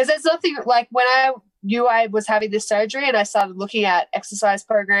I'm in, because there's nothing like when I knew I was having this surgery and I started looking at exercise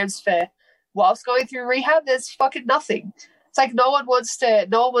programs for whilst going through rehab. There's fucking nothing. It's like no one wants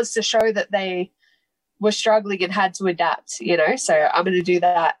to show that they were struggling and had to adapt, you know. So I'm gonna do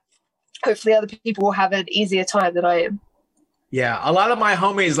that. Hopefully other people will have an easier time than I am. Yeah, a lot of my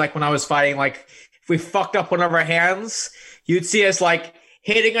homies, like when I was fighting, like if we fucked up one of our hands, you'd see us like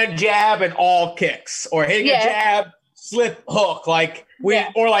hitting a jab and all kicks, or hitting a jab, slip hook, like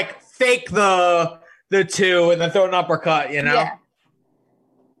or like fake the two and then throw an uppercut, you know? Yeah.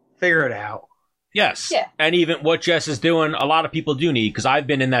 Figure it out. Yes. Yeah. And even what Jess is doing, a lot of people do need, because I've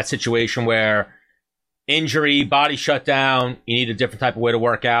been in that situation where injury, body shut down, you need a different type of way to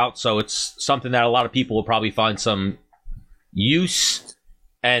work out. So it's something that a lot of people will probably find some use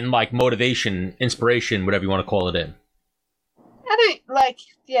and like motivation, inspiration, whatever you want to call it in.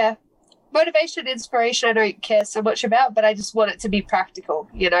 Motivation, inspiration, I don't care so much about, but I just want it to be practical,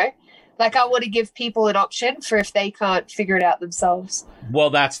 you know? Like I want to give people an option for if they can't figure it out themselves. Well,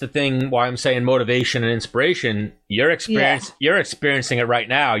 that's the thing why I'm saying motivation and inspiration. You're experiencing it right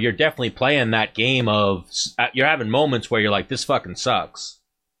now. You're definitely playing that game of, you're having moments where you're like, this fucking sucks.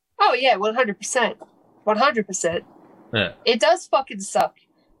 Oh yeah, 100%. 100%. Yeah. It does fucking suck,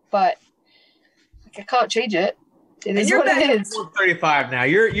 but like, I can't change it. It is you're what back it at is. 35 now.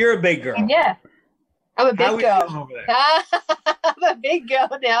 You're a big girl. Yeah. I'm a How big we girl. feeling over there? I'm a big girl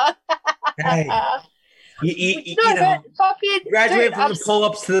now. Hey, you No, know, but fucking graduate dude, from the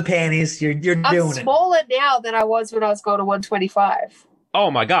pull-ups to the panties. You're I'm doing it. smaller now than I was when I was going to 125. Oh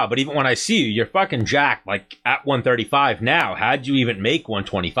my God, but even when I see you, you're fucking jacked, like at 135 now. How'd you even make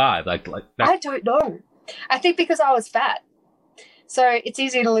 125? Like that? I don't know. I think because I was fat. So it's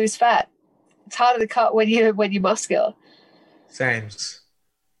easy to lose fat. It's harder to cut when you're muscular. Sames.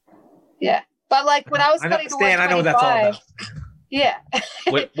 Yeah. But like when I was cutting to 125. I know what that's all about. Yeah.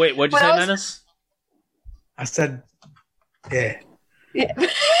 Wait, what'd you When say, I was- Menace? I said, yeah. Yeah.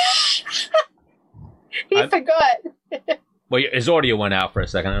 He forgot. Well, his audio went out for a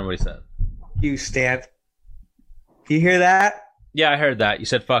second. I don't know what he said. You stand. You hear that? Yeah, I heard that. You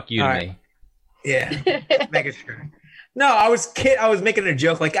said fuck you All to right. me. Yeah. Making sure. No, I was making a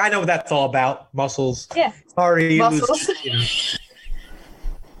joke. Like, I know what that's all about. Muscles. Yeah. Sorry. Muscles. You know.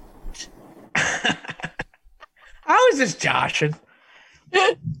 I was just joshing.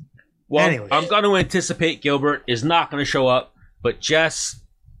 Well, Anyways. I'm going to anticipate Gilbert is not going to show up, but Jess,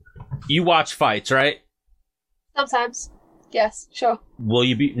 you watch fights, right? Sometimes. Yes, sure. Will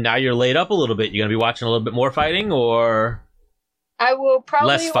you be, now you're laid up a little bit, you're going to be watching a little bit more fighting, or? I will probably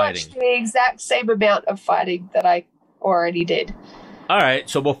Less watch fighting. the exact same amount of fighting that I already did. All right,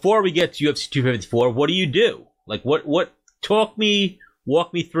 so before we get to UFC 254, what do you do? Like, what walk me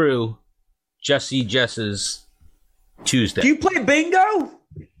through Jess's Tuesday. Do you play bingo?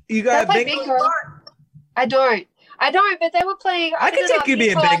 You got a play bingo? bingo. I don't, but they were playing. I can take you to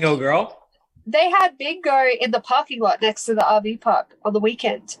be a bingo girl. They had bingo in the parking lot next to the RV park on the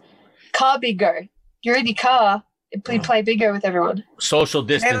weekend. Car bingo. You're in your car and play bingo with everyone. Social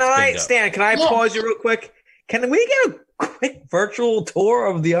distance bingo. Stan, can I pause you real quick? Can we get a quick virtual tour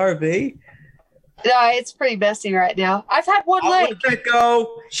of the RV? No, it's pretty messy right now. I've had one leg. Let it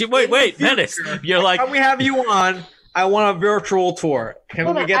go. Wait, Menace. You're like, can we have you on? I want a virtual tour. Can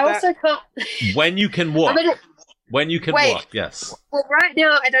we get that? Also can't. When you can walk. When you can Wait. walk, yes. Well, right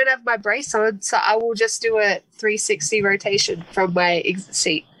now I don't have my brace on, so I will just do a 360 rotation from my exit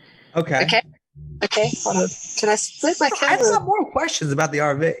seat. Okay. Hold on. Can I split my I have camera? some more questions about the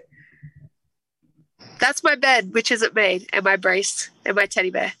RV. That's my bed, which isn't made, and my brace, and my teddy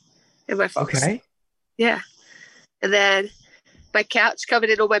bear, and my fox. Okay. Yeah. And then my couch covered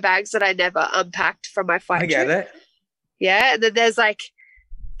in all my bags that I never unpacked from my flight I get trip. it. Yeah, and then there's like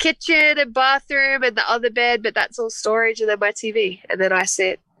kitchen and bathroom and the other bed, but that's all storage, and then my TV. And then I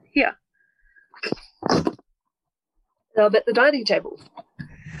sit here. And I'm at the dining table.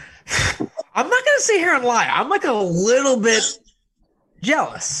 I'm not going to sit here and lie. I'm like a little bit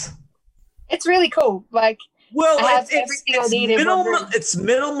jealous. It's really cool. Like, Well, I have everything I need in one room. It's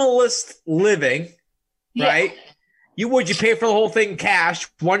minimalist living, yeah. right? You pay for the whole thing cash,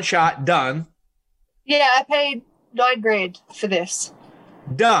 one shot, done. Yeah, I paid $9,000 for this.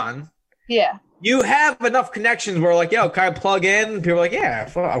 Done. Yeah. You have enough connections where like, yo, can I plug in? People are like, yeah,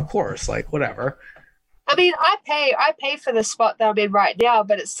 of course, like whatever. I mean, I pay for the spot that I'm in right now,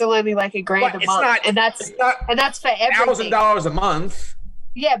 but it's still only like $1,000 a month, and that's for everything. $1,000 a month.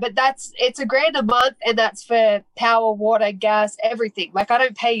 Yeah, but it's $1,000 a month, and that's for power, water, gas, everything. Like I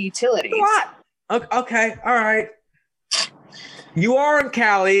don't pay utilities. What? Okay, all right. You are in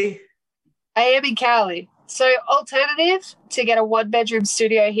Cali. I am in Cali. So alternative to get a 1-bedroom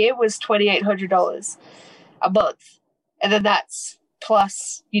studio here was $2,800 a month, and then that's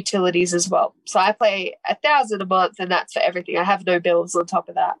plus utilities as well. So I pay $1,000 a month, and that's for everything. I have no bills on top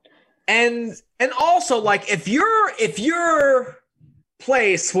of that. And also, like, if your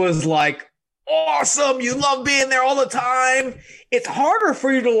place was like awesome, you love being there all the time, it's harder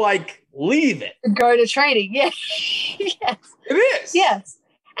for you to like leave it. Go to training, yeah. Yes. It is. Yes.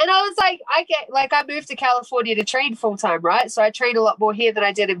 And I was like, I moved to California to train full time, right? So I trained a lot more here than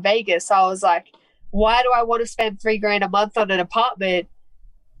I did in Vegas. So I was like, why do I want to spend $3,000 a month on an apartment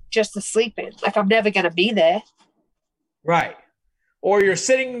just to sleep in? Like, I'm never going to be there. Right. Or you're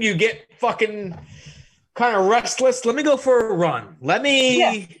sitting, you get fucking kind of restless. Let me go for a run. Let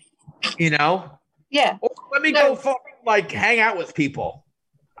me, Yeah. Or let me go fucking like hang out with people.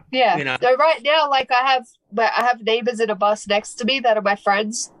 Yeah. You know? So right now, like I have neighbors in a bus next to me that are my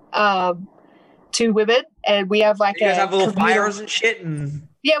friends, 2 women, and we have like you guys have little fires and shit.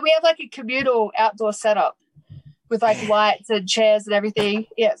 Yeah, we have like a communal outdoor setup with like lights and chairs and everything.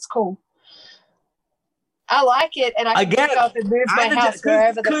 Yeah, it's cool. I like it, and I can pick up and move my house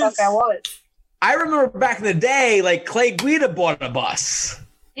wherever the fuck I want. I remember back in the day, like Clay Guida bought a bus.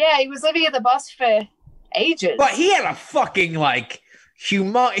 Yeah, he was living in the bus for ages. But he had a fucking like he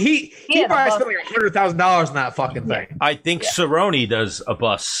probably spent like $100,000 on that fucking thing. I think Cerrone does a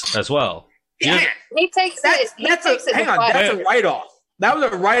bus as well. Yeah. He takes it. That's a write-off. That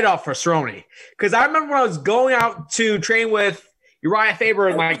was a write-off for Cerrone. Because I remember when I was going out to train with Uriah Faber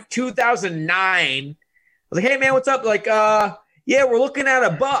in like 2009. I was like, hey man, what's up? Like, yeah, we're looking at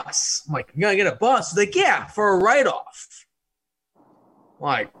a bus. I'm like, you gonna get a bus? He's like, yeah, for a write-off.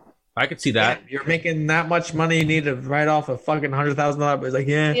 Like, I could see that. Yeah, you're making that much money, you need to write off a fucking $100,000. But it's like,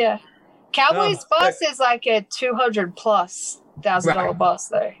 yeah. Yeah. Cowboys bus is like a $200,000+ bus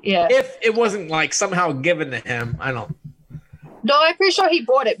though. Yeah. If it wasn't like somehow given to him, I don't. No, I'm pretty sure he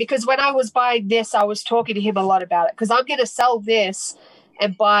bought it because when I was buying this, I was talking to him a lot about it because I'm going to sell this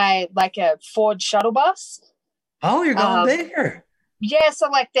and buy like a Ford shuttle bus. Oh, you're going bigger. Yeah, so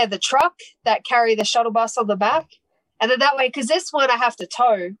like they're the truck that carry the shuttle bus on the back. And then that way, because this one I have to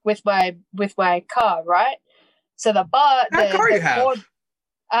tow with my car, right? So the car you have? Ford,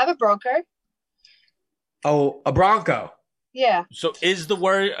 I have a Bronco. Oh, a Bronco. Yeah. So is the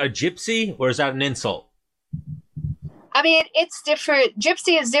word a gypsy or is that an insult? I mean, it's different.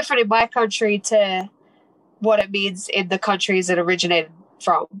 Gypsy is different in my country to what it means in the countries it originated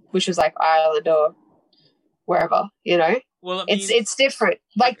from, which was like Ireland or wherever, you know? Well, it's different.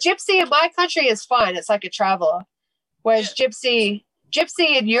 Like gypsy in my country is fine. It's like a traveler. Whereas gypsy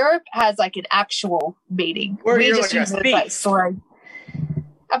in Europe has like an actual meaning. Or we you're just like use it as like slang.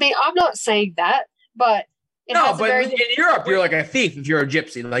 I mean, I'm not saying that, but It No, has a but very in Europe, you're like a thief if you're a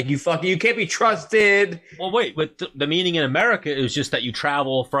gypsy. Like you can't be trusted. Well, wait, but the meaning in America is just that you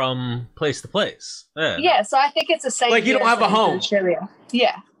travel from place to place. yeah. So I think it's the same. Like you here don't have as a it is in home. Australia.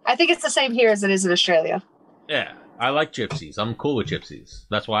 Yeah, I think it's the same here as it is in Australia. Yeah, I like gypsies. I'm cool with gypsies.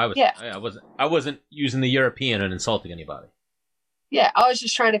 That's why I was. Yeah. I wasn't using the European and insulting anybody. Yeah, I was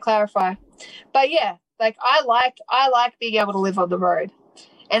just trying to clarify. But yeah, like I like being able to live on the road.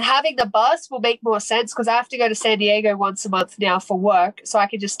 And having the bus will make more sense because I have to go to San Diego once a month now for work, so I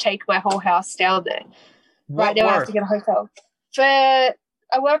can just take my whole house down there. Right now I have to get a hotel.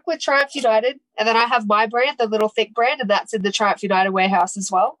 I work with Triumph United, and then I have my brand, the Little Thick brand, and that's in the Triumph United warehouse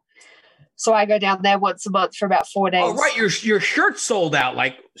as well. So I go down there once a month for about 4 days. Oh, right, your shirt sold out.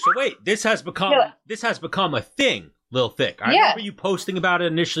 Like, So wait, this has become a thing, Lil Thick. I Yeah. remember you posting about it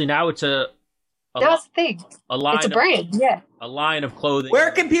initially. Now it's That's the thing. a line. It's a brand, yeah. A line of clothing.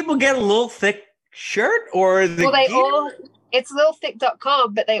 where can people get a little thick shirt or the Well, gear? it's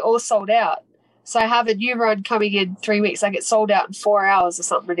littlethicc.com, but they all sold out. So I have a new run coming in 3 weeks. Like it sold out in 4 hours or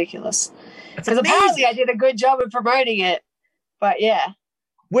something ridiculous. That's Because amazing. apparently I did a good job of promoting it. But yeah.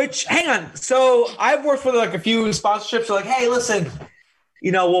 Which, hang on. So I've worked with like a few sponsorships. They're like, hey, listen,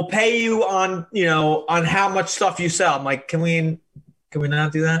 we'll pay you on how much stuff you sell. I'm like, can we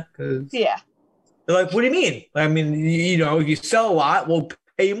not do that? 'Cause Yeah. they're like, what do you mean? I mean, if you sell a lot, we'll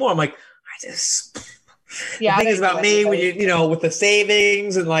pay you more. I'm like, Yeah. the I thing don't is about know me when anything. with the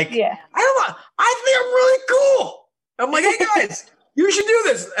savings and like, Yeah. I don't know. I think I'm really cool. I'm like, hey guys, you should do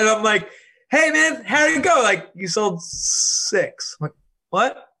this. And I'm like, hey man, how did it go? Like, you sold 6. I'm like,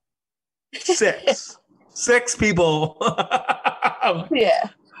 what? 6. 6 people. I'm like, Yeah.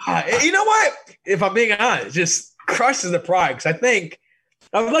 you know what? If I'm being honest, it just crushes the pride because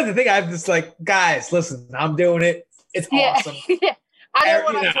I would like to think I have this like, guys, listen, I'm doing it. It's Yeah. awesome. Yeah. I know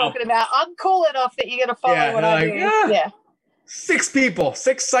what You I'm know. talking about. I'm cool enough that you're going to follow Yeah, what I like, do. yeah. Yeah. 6 people,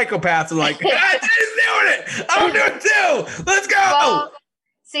 6 psychopaths are like, I'm doing it. I'm doing it too. Let's go. Well,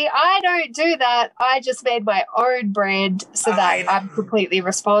 see, I don't do that. I just made my own brand so I that know. I'm completely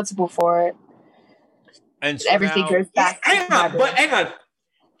responsible for it. And so Everything now- goes back. to hang my on, but brand. hang on.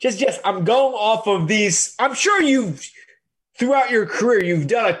 Just I'm going off of these. I'm sure you've throughout your career you've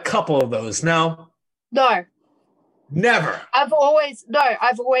done a couple of those. No, No, never. I've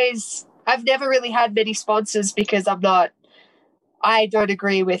never really had many sponsors because I don't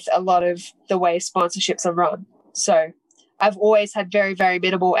agree with a lot of the way sponsorships are run. So I've always had very, very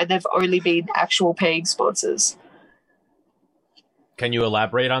minimal, and they've only been actual paying sponsors. Can you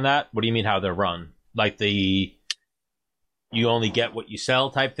elaborate on that? What do you mean how they're run? Like you only get what you sell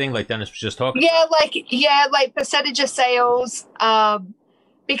type thing, like Dennis was just talking Yeah, like percentage of sales.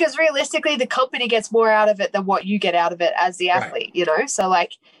 Because realistically, the company gets more out of it than what you get out of it as the athlete, So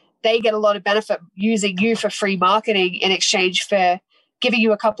like they get a lot of benefit using you for free marketing in exchange for giving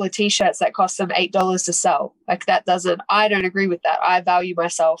you a couple of t-shirts that cost them $8 to sell. Like I don't agree with that. I value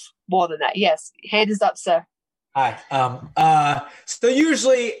myself more than that. Yes. Hand is up, sir. Hi. So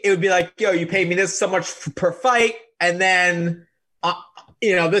usually it would be like, yo, you pay me this so much per fight, and then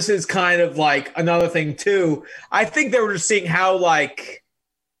this is kind of like another thing too. I think they were just seeing how like,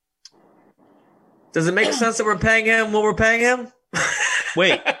 does it make sense that we're paying him what we're paying him?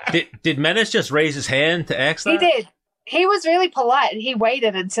 Wait, did Menace just raise his hand to ask that? He did. He was really polite and he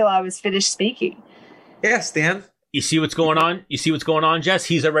waited until I was finished speaking. Yeah, Stan. You see what's going on? You see what's going on, Jess?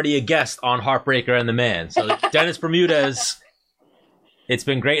 He's already a guest on Heartbreaker and the Man. So Dennis Bermudez, it's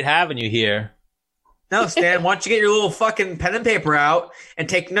been great having you here. No, Stan, why don't you get your little fucking pen and paper out and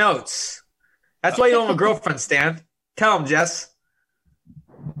take notes? That's why you don't have a girlfriend, Stan. Tell him, Jess.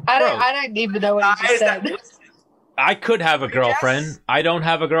 I don't even know what he just said. I could have a girlfriend. Jess? I don't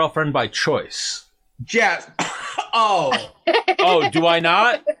have a girlfriend by choice. Jess. Oh. Oh, do I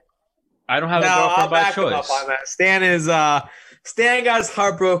not? I don't have a I'll girlfriend by back him up choice. on that. Stan got his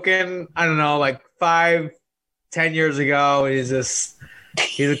heart broken, I don't know, like 5-10 years ago. He's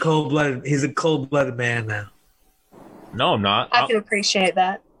a cold-blooded man now. No, I'm not. I can appreciate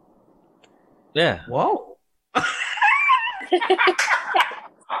that. Yeah. Whoa.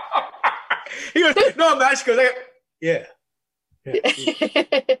 He goes, no, man. She goes, yeah.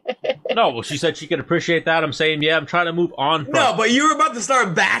 No, well, she said she could appreciate that. I'm saying, yeah, I'm trying to move on from No, but you were about to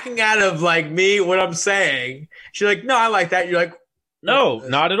start backing out of like me, what I'm saying. She's like, no, I like that. You're like, No,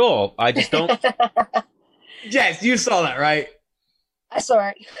 not at all. I just don't. Jess, you saw that, right? I saw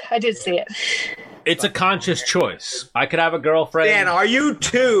it. I did see it. It's a conscious choice. I could have a girlfriend. Dan, are you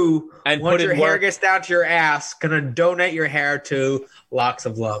too, And once put in your hair work- gets down to your ass, gonna donate your hair to Locks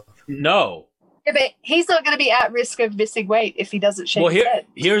of Love? No, Yeah, but he's not going to be at risk of missing weight if he doesn't shave his head.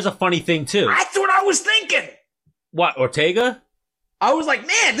 Here's a funny thing too. That's what I was thinking. What, Ortega? I was like,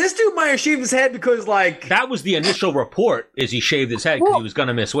 man, this dude might have shaved his head because, like, That was the initial report, is he shaved his head because he was going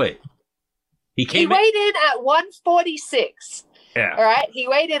to miss weight. He weighed in at 146. Yeah. All right. He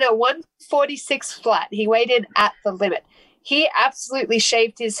weighed in at 146 flat. He weighed in at the limit. He absolutely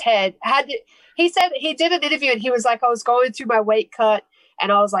shaved his head. He said he did an interview and he was like, I was going through my weight cut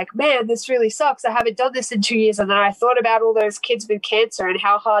and I was like, man, this really sucks. I haven't done this in 2 years. And then I thought about all those kids with cancer and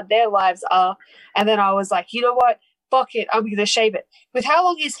how hard their lives are. And then I was like, you know what? Fuck it. I'm going to shave it. With how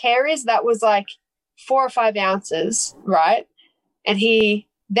long his hair is, that was like 4 or 5 ounces, right? And he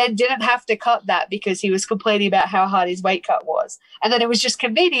then didn't have to cut that because he was complaining about how hard his weight cut was. And then it was just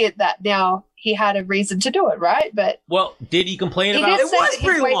convenient that now he had a reason to do it, right? But Well, did he complain he about did it? say was that his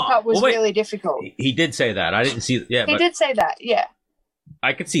pretty weight long. cut was Well, wait. really difficult. He did say that. I didn't see. Yeah, He but did say that, yeah.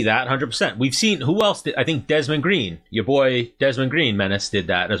 I could see that 100%. We've seen who else did. I think Desmond Green, your boy Desmond Green, Menace, did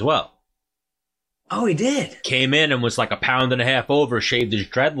that as well. oh, he did. Came in and was like a pound and a half over, shaved his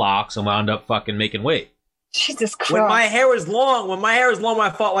dreadlocks, and wound up fucking making weight. Jesus Christ. When my hair was long, I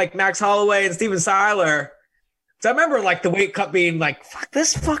fought like Max Holloway and Steven Seiler. So I remember like the weight cut being like, fuck,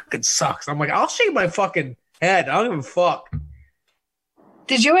 this fucking sucks. I'm like, I'll shave my fucking head. I don't give a fuck.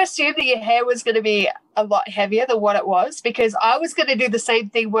 Did you assume that your hair was going to be a lot heavier than what it was? Because I was going to do the same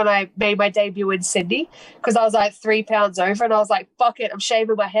thing when I made my debut in Sydney because I was like 3 pounds over and I was like, fuck it, I'm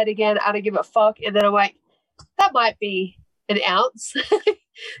shaving my head again. I don't give a fuck. And then I'm like, that might be an ounce.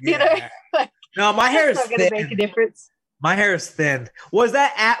 You know? Like, No, my hair is that's not going to thin. make a difference. My hair is thin. Was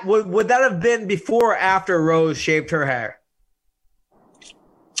that would that have been before or after Rose shaved her hair?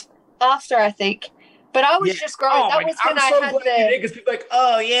 After, I think. But I was just growing. That was when I had the. Because people are like,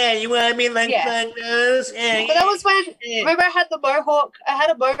 oh yeah, you know what I mean, like this. Yeah, But that was when. Remember, I had the mohawk. I had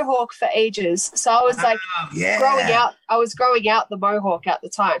a mohawk for ages, so I was like growing out. I was growing out the mohawk at the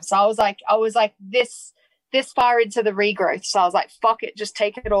time, so I was like this far into the regrowth. So I was like, fuck it, just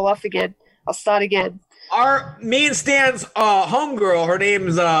take it all off again. I'll start again. Me and Stan's homegirl, her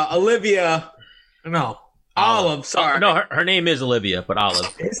name's Olivia. No, Olive. Sorry, No, her name is Olivia, but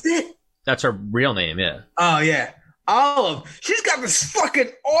Olive. Is it? That's her real name, yeah. Oh yeah, Olive. She's got this fucking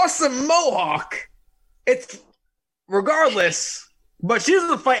awesome mohawk. It's regardless, but she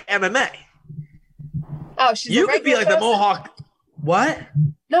doesn't fight MMA. Oh, she's. You could be like the mohawk. What?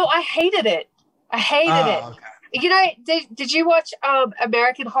 No, I hated it. I hated it. Okay. You know, did you watch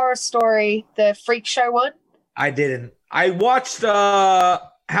American Horror Story, the Freak Show one? I didn't. I watched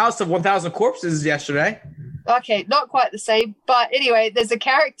House of 1,000 Corpses yesterday. Okay, not quite the same, but anyway, there's a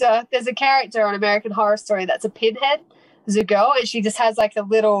character on American Horror Story that's a pinhead. There's a girl, and she just has like a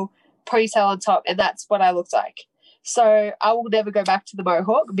little ponytail on top, and that's what I looked like. So I will never go back to the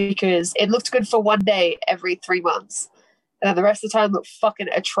mohawk because it looked good for one day every 3 months, and then the rest of the time looked fucking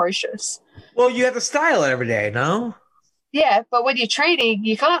atrocious. Well, you have to style it every day, no? Yeah, but when you're training,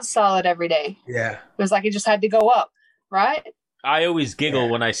 you can't style it every day. Yeah. It was like it just had to go up, right? I always giggle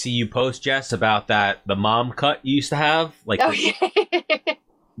when I see you post, Jess, about the mom cut you used to have. Like, Oh, yeah.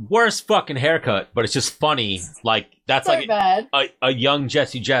 worst fucking haircut, but it's just funny. Like, that's So like bad. a young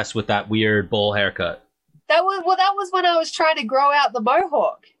Jesse Jess with that weird bowl haircut. That was when I was trying to grow out the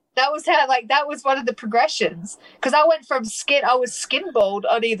mohawk. That was that was one of the progressions. Because I went from I was skin bald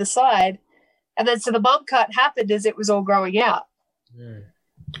on either side. And then so the mom cut happened as it was all growing out.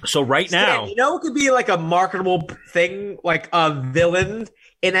 So right now, You know, it could be like a marketable thing, like a villain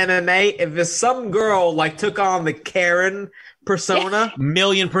in MMA. If some girl like took on the Karen persona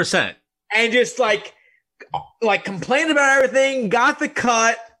 $1,000,000%. and just like complained about everything, got the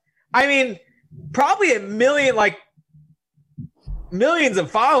cut. I mean, probably millions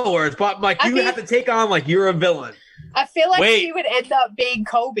of followers, but like you have to take on like you're a villain. I feel like Wait. she would end up being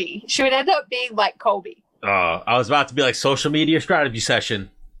Colby. She would end up being like Colby. I was about to be like social media strategy session.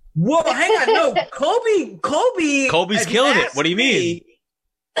 Whoa, hang on, no, Kobe's if you killing it. ask What do you mean?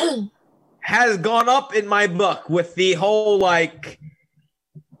 me, has gone up in my book with the whole like,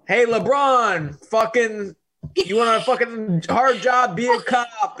 hey LeBron, fucking, you want a fucking hard job, be a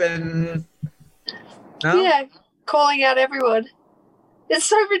cop, and no? Yeah, calling out everyone. It's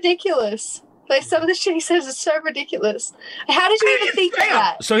so ridiculous. Like some of the shit he says is so ridiculous. How did you even think of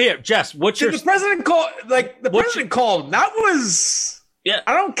that? So here, Jess, what's your The president called, called him. That was. Yeah.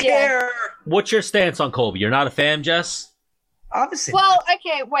 I don't care. What's your stance on Colby? You're not a fan, Jess? Obviously. Well,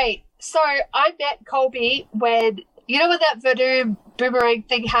 okay, wait. So I met Colby when when that Verdun boomerang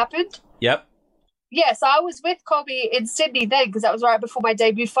thing happened. Yep. Yes, I was with Colby in Sydney then because that was right before my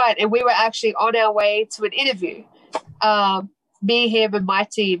debut fight, and we were actually on our way to an interview. Me, him, and my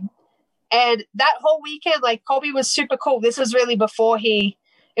team. And that whole weekend, like, Colby was super cool. This was really before it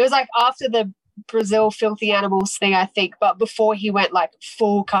was like after the Brazil Filthy Animals thing, I think, but before he went like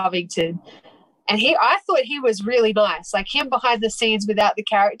full Covington. And I thought he was really nice. Like, him behind the scenes without the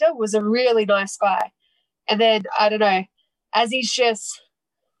character was a really nice guy. And then, I don't know, as he's just,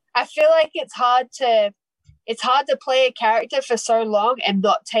 I feel like it's hard to play a character for so long and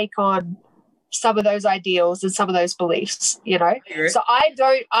not take on some of those ideals and some of those beliefs, you know? So I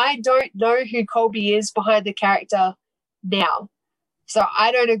don't know who Colby is behind the character now. So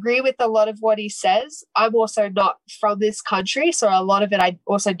I don't agree with a lot of what he says. I'm also not from this country, so a lot of it I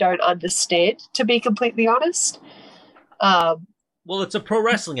also don't understand, to be completely honest. Well, it's a pro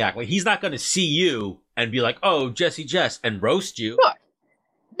wrestling act. Like, he's not going to see you and be like, "Oh, Jesse Jess," and roast you.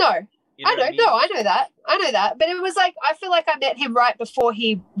 No. You know I know that. But it was like, I feel like I met him right before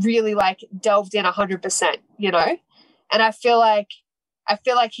he really like delved in 100%, you know? And I feel like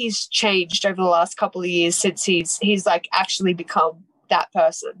he's changed over the last couple of years since he's like actually become that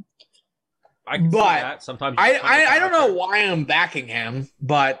person. I can see that. Sometimes I don't know why I'm backing him,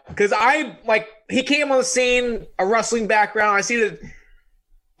 but because he came on the scene, a wrestling background. I see that,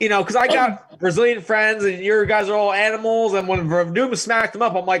 you know, because I got Brazilian friends and your guys are all animals, and when Verdum smacked him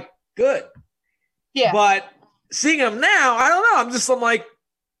up, I'm like, good. Yeah. But seeing him now, I don't know. I'm like,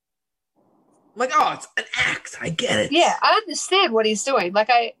 oh, it's an act. I get it. Yeah, I understand what he's doing. Like,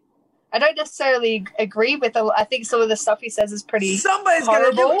 I don't necessarily agree with I think some of the stuff he says is pretty Somebody's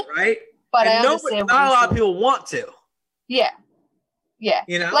horrible, gonna do it, right? But and I understand. Not a lot of people want to. Yeah.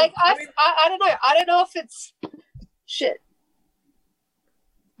 You know, like I don't know. I don't know if it's shit.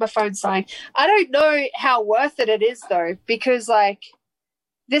 My phone's dying. I don't know how worth it is though, because like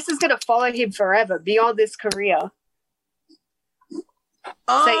this is gonna follow him forever beyond this career.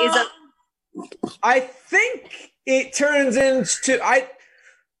 So is it? I think it turns into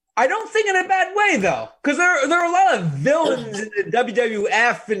I don't think in a bad way though, because there are a lot of villains in the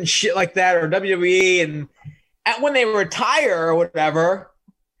WWF and shit like that, or WWE, and when they retire or whatever,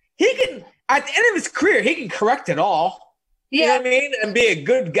 he can at the end of his career he can correct it all. Yeah. You know what I mean, and be a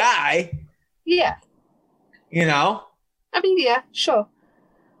good guy. Yeah. You know. I mean, yeah, sure.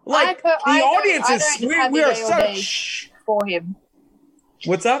 Like the audience is we are such for him.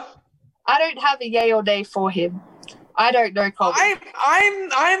 What's up? I don't have a yay or nay for him. I don't know Colby.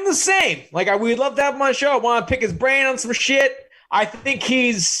 I'm the same. Like we'd love to have him on the show. I want to pick his brain on some shit. I think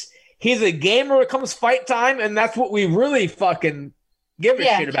he's a gamer when it comes fight time, and that's what we really fucking give a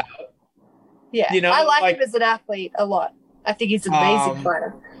shit about. Yeah, you know, I like him as an athlete a lot. I think he's an amazing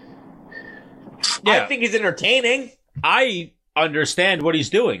fighter. Yeah. I think he's entertaining. I understand what he's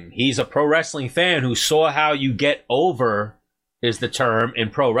doing. He's a pro wrestling fan who saw how you get over is the term in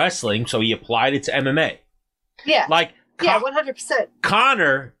pro wrestling, so he applied it to MMA. Yeah. Like, 100%.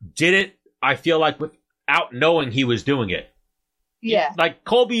 Connor did it, I feel like, without knowing he was doing it. Yeah. Like,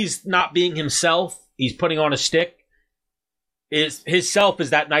 Colby's not being himself. He's putting on a stick. His self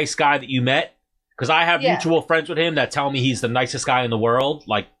is that nice guy that you met. Because I have mutual friends with him that tell me he's the nicest guy in the world.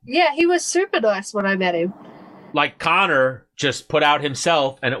 Like, yeah, he was super nice when I met him. Like, Connor just put out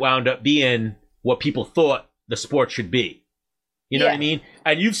himself, and it wound up being what people thought the sport should be. You know what I mean?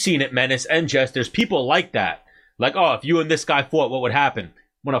 And you've seen it, Menace and Jess. There's people like that. Like, oh, if you and this guy fought, what would happen?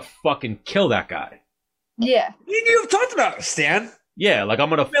 I'm going to fucking kill that guy. Yeah. You've talked about it, Stan. Yeah, like, I'm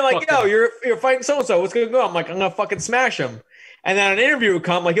going to be like, yo, you're fighting so-and-so. What's going to go? I'm like, I'm going to fucking smash him. And then an interview would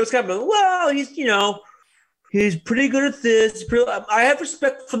come, like, it was kind of, well, he's, you know, he's pretty good at this. I have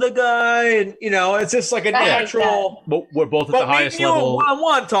respect for the guy. And, you know, it's just like a natural. But we're both at the highest level.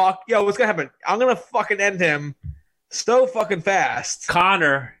 One-on-one talk. Yo, what's going to happen? I'm going to fucking end him so fucking fast.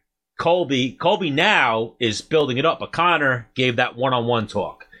 Connor, Colby now is building it up, but Connor gave that one-on-one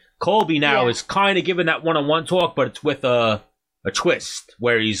talk. Colby now is kind of giving that one-on-one talk, but it's with a twist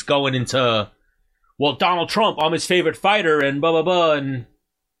where he's going into, well, Donald Trump, I'm his favorite fighter, and blah, blah, blah, and...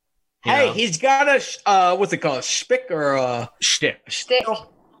 Hey, he's got a, what's it called, a shtick or a... Shtick. Shtick.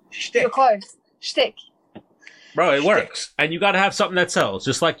 Shtick. You're close. Shtick. Bro, it works. And you got to have something that sells,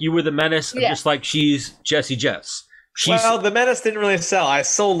 just like you were the Menace, and just like she's Jessie Jess. Well, the Menace didn't really sell. I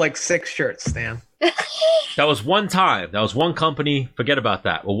sold like 6 shirts, Stan. That was one time. That was one company. Forget about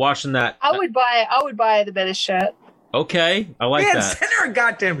that. We're watching that. I would buy the Menace shirt. Okay, I like that. Send her a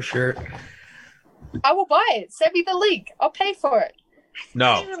goddamn shirt. I will buy it. Send me the link. I'll pay for it.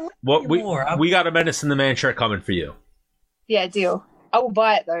 No, we got a Menace in the Man shirt coming for you. Yeah, deal. I will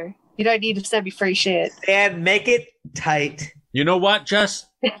buy it though. You don't need to send me free shit. And make it tight. You know what, Jess?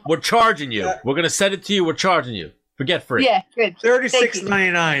 We're charging you. We're gonna send it to you. We're charging you. Forget free. Yeah, good.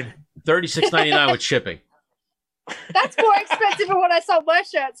 $36.99. $36.99 with shipping. That's more expensive than what I sold my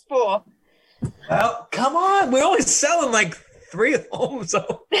shirts for. Well, come on. We're only selling like 3 of them,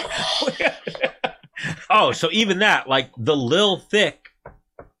 so. Oh, so even that, like the Lil Thick,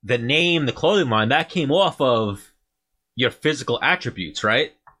 the name, the clothing line, that came off of your physical attributes,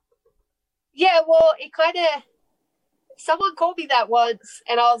 right? Yeah, well, it kind of. Someone called me that once,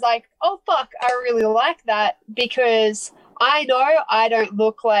 and I was like, "Oh fuck, I really like that," because I know I don't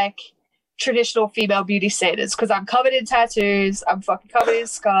look like traditional female beauty standards because I'm covered in tattoos, I'm fucking covered in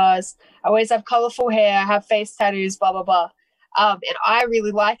scars, I always have colorful hair, I have face tattoos, blah blah blah. And I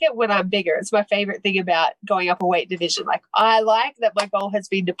really like it when I'm bigger. It's my favorite thing about going up a weight division. Like, I like that my goal has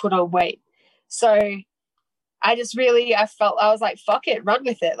been to put on weight. So I was like, fuck it, run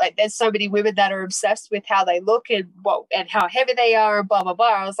with it. Like, there's so many women that are obsessed with how they look and how heavy they are and blah, blah, blah.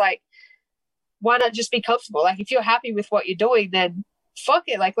 I was like, why not just be comfortable? Like, if you're happy with what you're doing, then fuck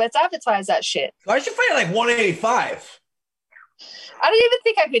it. Like, let's advertise that shit. Why should you fight like 185? I don't even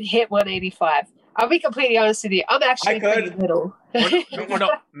think I could hit 185. I'll be completely honest with you. I'm actually pretty little.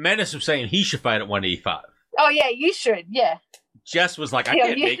 No, Menace was saying he should fight at 185. Oh, yeah, you should. Yeah. Jess was like, That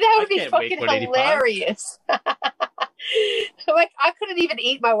would be fucking hilarious. Like, I couldn't even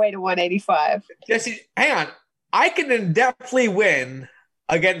eat my way to 185. Jesse, hang on. I can definitely win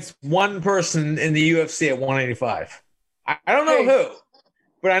against one person in the UFC at 185. I don't know who,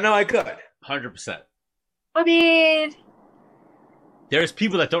 but I know I could. 100%. I mean, there's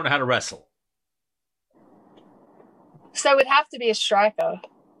people that don't know how to wrestle. So it would have to be a striker.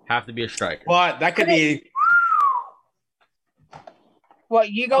 Well, that could be. What,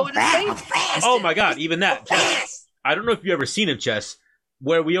 you going to see? Oh my God, even that. Jess, I don't know if you've ever seen it, Jess,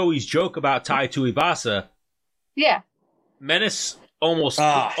 where we always joke about Tai Tuivasa. Yeah. Menace almost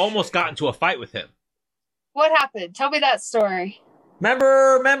got into a fight with him. What happened? Tell me that story.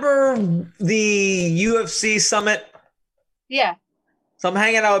 Remember the UFC summit? Yeah. So I'm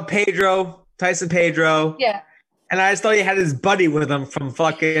hanging out with Tyson Pedro. Yeah. And I just thought he had his buddy with him from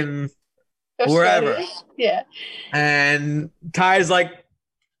fucking wherever. Yeah. And Ty's like,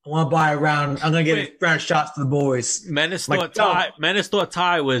 I want to buy a round. I'm going to give round shots to the boys. Menace thought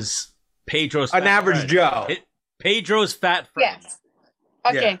Ty was Pedro's an average friend. Joe. Pedro's fat friend. Yes.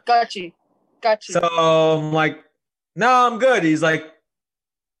 Okay, got you. So I'm like, no, I'm good. He's like,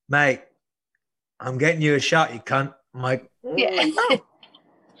 mate, I'm getting you a shot, you cunt. I'm like, yeah.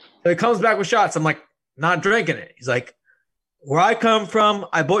 So he comes back with shots. I'm like, not drinking it. He's like, where I come from,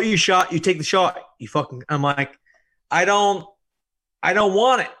 I bought you a shot. You take the shot. I'm like, I don't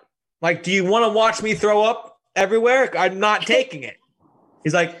want it. Like, do you want to watch me throw up everywhere? I'm not taking it.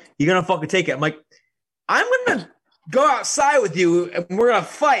 He's like, you're going to fucking take it. I'm like, I'm going to go outside with you and we're going to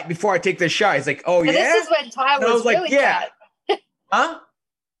fight before I take this shot. He's like, oh, yeah? This is when Ty was really fat. Huh?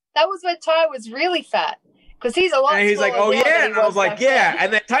 That was when Ty was really fat. Because he's a lot. And he's like, oh, yeah. And I was like, yeah.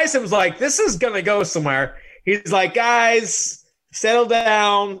 And then Tyson was like, this is going to go somewhere. He's like, guys, settle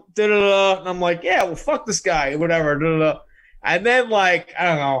down. Da-da-da. And I'm like, yeah, well, fuck this guy. Whatever. Da-da-da. And then, like, I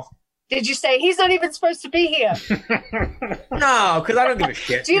don't know. Did you say he's not even supposed to be here? No, because I don't give a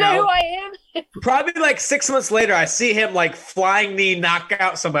shit. Do you know who I am? Probably like 6 months later, I see him like flying knee knock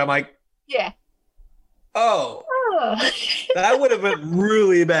out somebody. I'm like, yeah. Oh. That would have been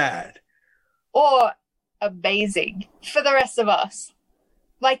really bad. Or amazing for the rest of us.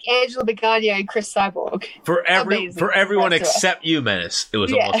 Like Angela Magana and Chris Cyborg. For everyone except you, Menace. It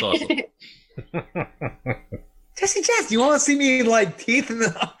was almost awesome. Jesse, you want to see me like teeth in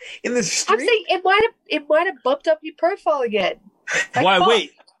the street? I'm saying it might have bumped up your profile again. Like, why?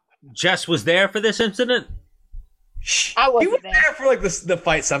 Wait, Jess was there for this incident. I wasn't you were there for like the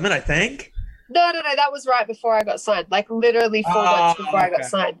fight summit, I think. No, that was right before I got signed. Like literally 4 months before I got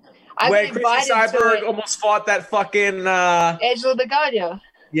signed. When Chris Cyborg almost fought that fucking Angela Magana.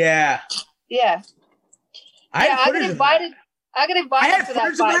 Yeah. Yeah. I got invited to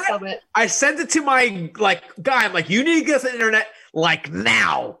that fight summit. I sent it to my guy. I'm like, you need to get the internet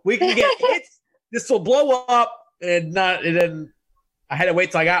now. We can get hits. This will blow up. And then I had to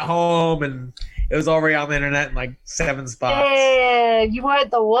wait till I got home, and it was already on the internet in like 7 spots. Yeah, you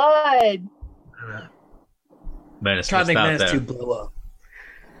weren't the one. Menace trying to make Menace 2 blow up.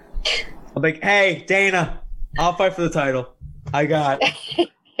 I'm like, hey, Dana, I'll fight for the title. I got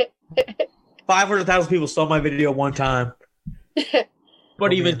 500,000 people saw my video one time.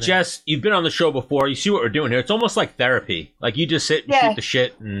 But even Jess, you've been on the show before. You see what we're doing here. It's almost like therapy. Like you just sit and shoot the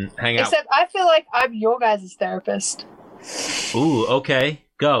shit and hang out. Except I feel like I'm your guys' therapist. Ooh, okay.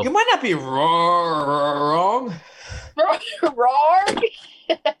 Go. You might not be wrong. Wrong?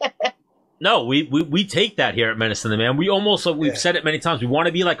 No, we take that here at Menace and the Man. We've said it many times. We want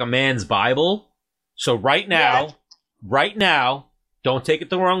to be like a man's Bible. So right now, don't take it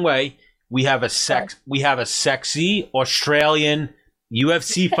the wrong way. we have a sexy Australian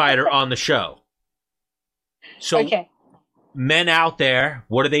UFC fighter on the show. So Okay. men out there,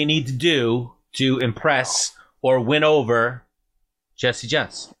 what do they need to do to impress or win over Jessie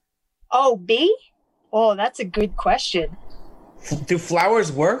Jess? Oh, me? Oh, that's a good question. Do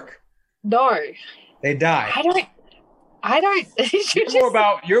flowers work? No, They die. I don't.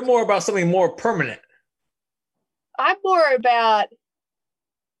 You're more about something more permanent. I'm more about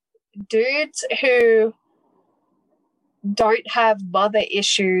dudes who don't have mother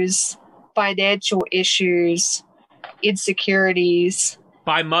issues, financial issues, insecurities.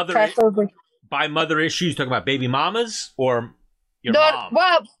 By mother issues, talking about baby mamas or your mom?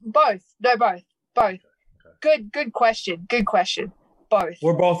 Well, both. No, both. Good question. Good question. Both.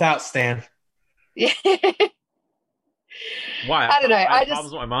 We're both out, Stan. Yeah. Why? I don't know. I have I just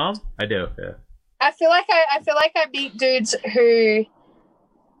problems with my mom. I do. Yeah. I feel like I meet dudes who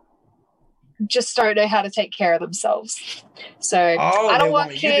just don't know how to take care of themselves. So I don't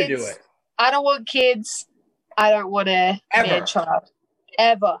want kids. You to do it. I don't want kids. I don't want a man child.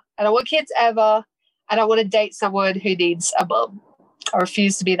 Ever. I don't want kids ever. I don't want to date someone who needs a mum. I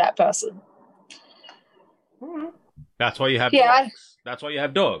refuse to be that person. That's why you have Yeah, dogs. That's why you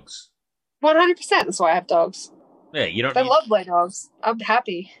have dogs. 100%. That's why I have dogs. Yeah, you don't. I love my dogs. I'm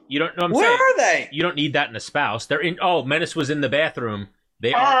happy. You don't know. Where are they? You don't need that in a spouse. They're in. Oh, Menace was in the bathroom.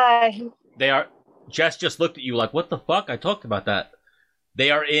 They are. They are. Jess just looked at you like, "What the fuck?" I talked about that.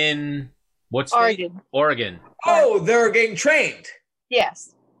 They are in what state? Oregon. Oregon. Oh, they're getting trained.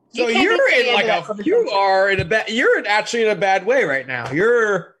 Yes. So you're in like you're actually in a bad way right now.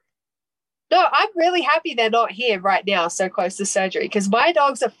 No, I'm really happy they're not here right now, so close to surgery, because my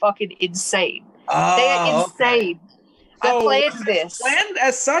dogs are fucking insane. They are insane. Okay. So I planned this. Planned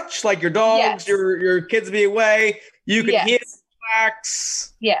as such, like your dogs, Yes. your kids be away. You can hear,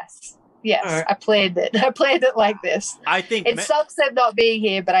 relax. Yes. Right. I planned it. I planned it like this. I think it sucks them not being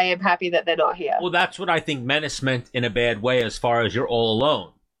here, but I am happy that they're not here. Well, that's what I think Menace meant in a bad way, as far as you're all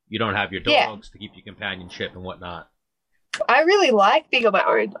alone. You don't have your dogs to keep you companionship and whatnot. I really like being on my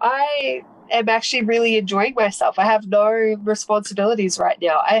own. I am actually really enjoying myself. I have no responsibilities right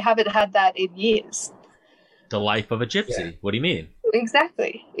now. I haven't had that in years. The life of a gypsy. Yeah. What do you mean?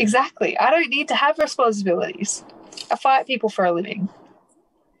 Exactly. I don't need to have responsibilities. I fight people for a living.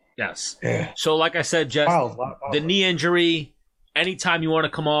 Yes. Yeah. So like I said, Jess, the knee injury, anytime you want to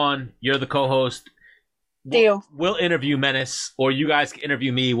come on, you're the co-host. Deal. We'll interview Menace, or you guys can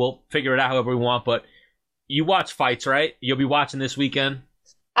interview me. We'll figure it out however we want, but you watch fights, right? You'll be watching this weekend?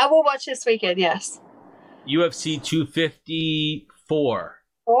 I will watch this weekend, yes. UFC 254.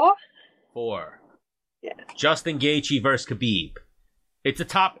 4? Yeah. Justin Gaethje versus Khabib. It's a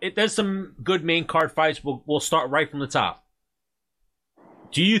top. There's some good main card fights. We'll start right from the top.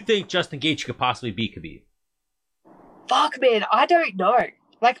 Do you think Justin Gaethje could possibly beat Khabib? Fuck, man. I don't know.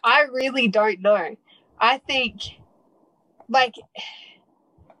 Like, I really don't know. I think, like,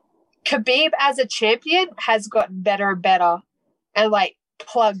 Khabib as a champion has gotten better and better and, like,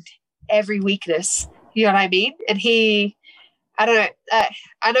 plugged every weakness. You know what I mean? And I don't know.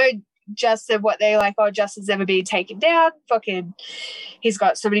 I know Justin, what they like, oh, Justin's never been taken down. Fucking, he's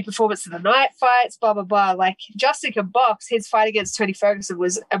got so many performance of the night fights, blah, blah, blah. Like, Justin can box. His fight against Tony Ferguson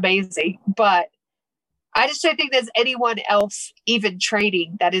was amazing. But I just don't think there's anyone else even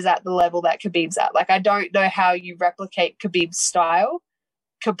training that is at the level that Khabib's at. Like, I don't know how you replicate Khabib's style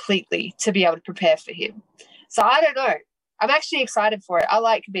completely to be able to prepare for him. So I don't know. I'm actually excited for it. I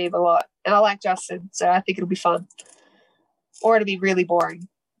like Khabib a lot, and I like Justin, so I think it'll be fun. Or it'll be really boring.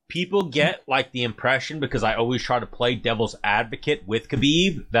 People get, like, the impression, because I always try to play devil's advocate with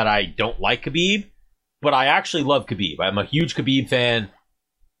Khabib, that I don't like Khabib, but I actually love Khabib. I'm a huge Khabib fan,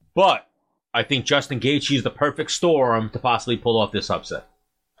 but I think Justin Gaethje is the perfect storm to possibly pull off this upset.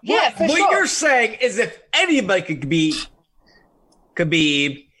 Yeah, for what sure. You're saying is if anybody could beat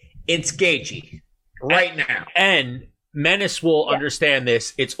Khabib, it's Gaethje right now. And Menace will understand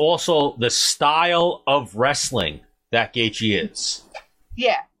this. It's also the style of wrestling that Gaethje is.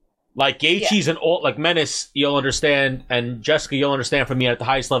 Yeah. Like, Gaethje's an all, like Menace, you'll understand, and Jessica, you'll understand from me at the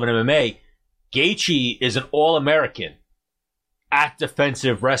highest level in MMA, Gaethje is an All-American at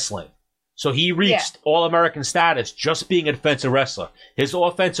defensive wrestling. So he reached All-American status just being a defensive wrestler. His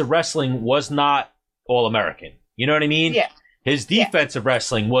offensive wrestling was not All-American. You know what I mean? Yeah. His defensive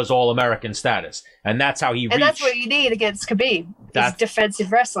wrestling was All-American status. And that's how he reached. And that's what you need against Khabib, is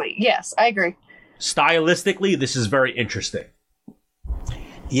defensive wrestling. Yes, I agree. Stylistically, this is very interesting.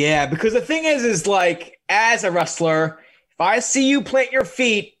 Yeah, because the thing is like, as a wrestler, if I see you plant your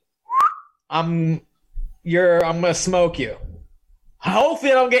feet, I'm gonna smoke you.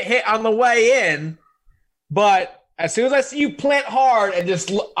 Hopefully I don't get hit on the way in. But as soon as I see you plant hard and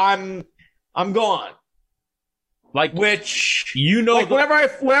just I'm gone. Like, Which like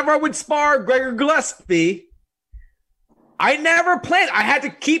whenever I would spar Gregor Gillespie, I never planned. I had to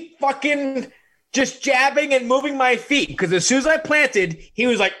keep fucking just jabbing and moving my feet because as soon as I planted, he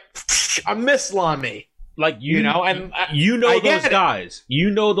was like a missile on me. Like you know, and those guys. You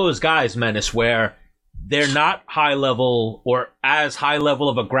know those guys, Menace, where they're not high level or as high level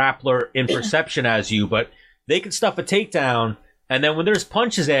of a grappler in perception as you, but they can stuff a takedown, and then when there's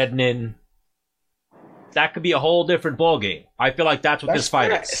punches adding in, that could be a whole different ballgame. I feel like that's what this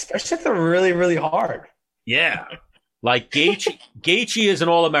fight is. Especially if they're really, really hard. Yeah. Like Gaethje is an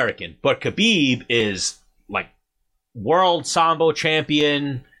All-American, but Khabib is like world Sambo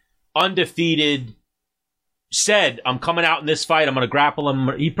champion, undefeated, said, I'm coming out in this fight, I'm going to grapple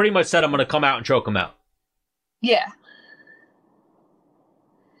him. He pretty much said, I'm going to come out and choke him out. Yeah.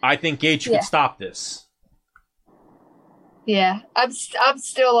 I think Gaethje could stop this. Yeah. I'm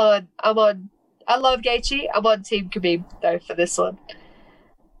still on, I love Gaethje. I'm on Team Khabib, though, for this one.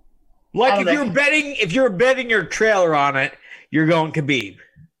 Like if you're betting your trailer on it, you're going Khabib.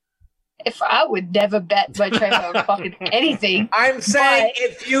 If I would never bet my trailer on fucking anything. I'm saying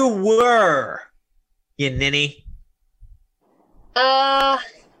if you were, you ninny.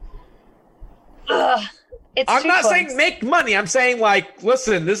 It's I'm not close. saying make money. I'm saying like,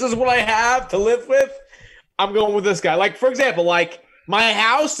 listen, this is what I have to live with. I'm going with this guy. Like, for example, like my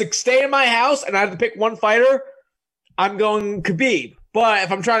house, to stay in my house, and I have to pick one fighter, I'm going Khabib. But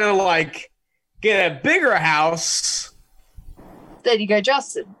if I'm trying to like get a bigger house, then you go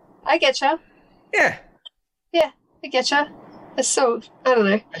Justin. I get ya. Yeah. Yeah, I get ya. It's so, I don't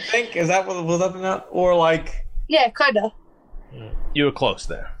know. I think, is that what was that enough? Or like, yeah, kinda. You were close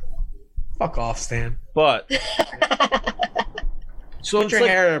there. Fuck off, Stan. But so put your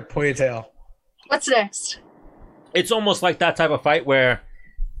hair in a ponytail. What's next? It's almost like that type of fight where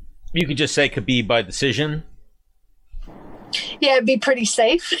you could just say Khabib by decision. Yeah, it'd be pretty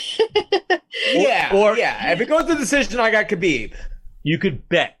safe. Yeah. If it goes to decision, I got Khabib. You could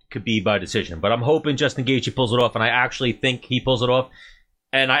bet Khabib by decision, but I'm hoping Justin Gaethje pulls it off, and I actually think he pulls it off.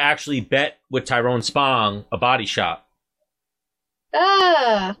 And I actually bet with Tyrone Spong a body shot.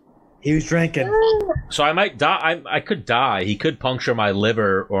 He was drinking. So I might die. I could die. He could puncture my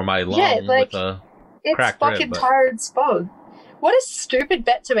liver or my lung with a cracked rib. It's fucking Tyrone Spong. What a stupid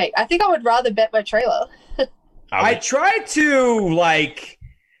bet to make. I think I would rather bet my trailer. I tried to, like,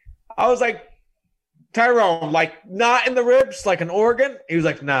 I was like, Tyrone, like, not in the ribs, like an organ. He was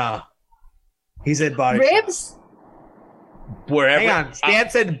like, nah. He said body ribs? shot. Wherever. Hang on. Stan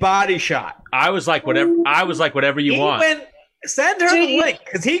said body shot. I was like, whatever you want. Send her the link,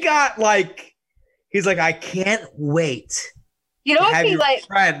 because he got, like, he's like, I can't wait. You know what? Like,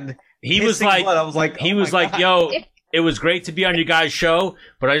 friend. He was like, blood. I was like, he was like, yo, it was great to be on your guys' show,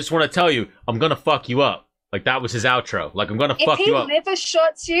 but I just want to tell you, I'm gonna fuck you up. Like, that was his outro. Like, I'm gonna fuck you up.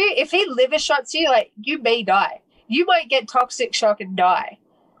 If he liver shots you, like, you may die. You might get toxic shock and die.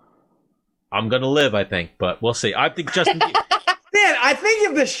 I'm gonna live, I think, but we'll see. I think Justin. Man, I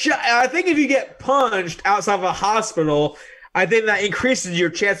think if you get punched outside of a hospital, I think that increases your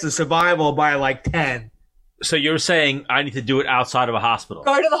chance of survival by like 10. So you're saying I need to do it outside of a hospital?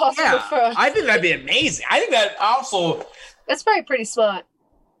 Go to the hospital first. I think that'd be amazing. I think that also. That's probably pretty smart.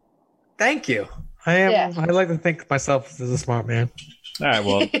 Thank you. I like to think of myself as a smart man. All right,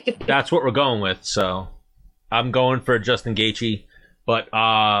 well, that's what we're going with. So I'm going for Justin Gaethje. But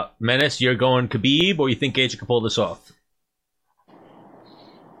Menace, you're going Khabib, or you think Gaethje can pull this off?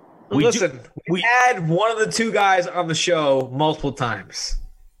 Listen, we had one of the two guys on the show multiple times.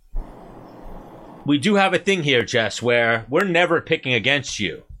 We do have a thing here, Jess, where we're never picking against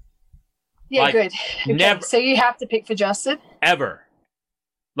you. Yeah, like, good. Okay, never. So you have to pick for Justin? Ever.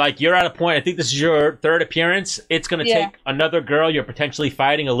 Like, you're at a point, I think this is your third appearance. It's going to take another girl you're potentially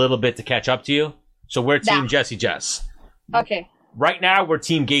fighting a little bit to catch up to you. So we're Team Jesse Jess. Okay. Right now, we're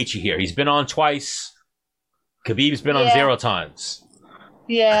Team Gaethje here. He's been on twice. Khabib's been on 0 times.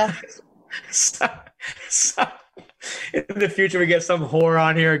 Yeah. So, in the future, we get some whore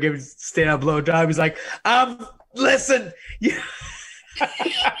on here, give Stan a blowjob. He's like, listen.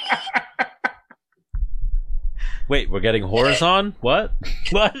 Wait, we're getting whores on? What?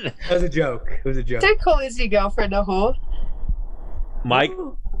 What? It was a joke. Don't call his new girlfriend a whore.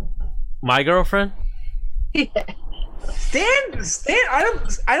 My girlfriend? Yeah. Stan,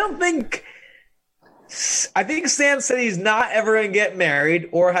 I don't think. I think Stan said he's not ever going to get married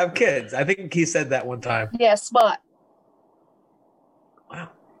or have kids. I think he said that one time. Yeah, smart. Wow.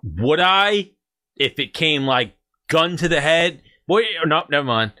 Would I, if it came like gun to the head? Boy, no, never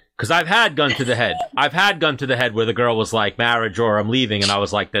mind. Because I've had gun to the head. I've had gun to the head where the girl was like, marriage or I'm leaving. And I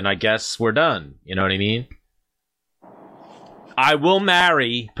was like, then I guess we're done. You know what I mean? I will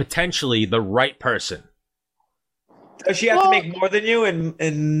marry, potentially, the right person. Does she have to make more than you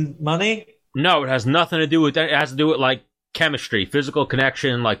in money? No, it has nothing to do with that. It has to do with, like, chemistry, physical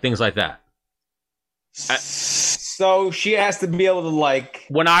connection, like, things like that. So she has to be able to, like...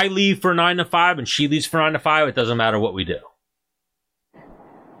 When I leave for 9 to 5 and she leaves for 9 to 5, it doesn't matter what we do.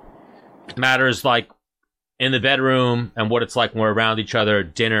 It matters, like, in the bedroom and what it's like when we're around each other,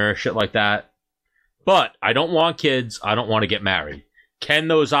 dinner, shit like that. But I don't want kids. I don't want to get married. Can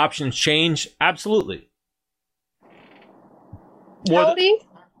those options change? Absolutely. How old are you?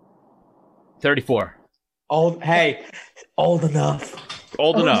 34. Old enough. Old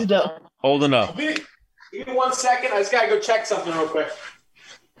enough. Give me 1 second. I just gotta go check something real quick.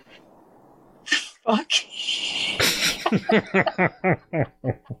 Fuck.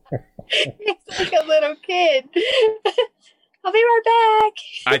 He's like a little kid. I'll be right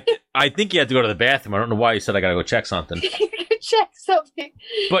back. I think you had to go to the bathroom. I don't know why you said I gotta go check something. Check something.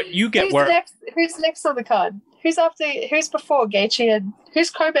 But you get who's where. Who's next on the card? Who's before Gaethje and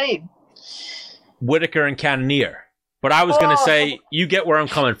who's co-main? Whitaker and Cannonier. But I was gonna say, you get where I'm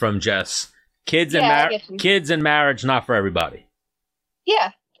coming from, Jess. Kids and marriage, not for everybody.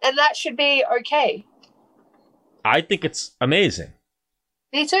 Yeah, and that should be okay. I think it's amazing.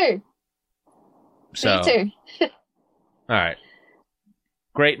 Me too. So, Me too. All right.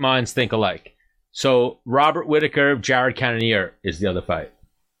 Great minds think alike. So Robert Whitaker, Jared Cannonier is the other fight.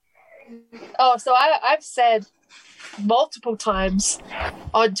 Oh, so I've said multiple times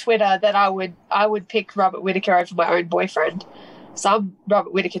on Twitter that I would pick Robert Whitaker over my own boyfriend. So I'm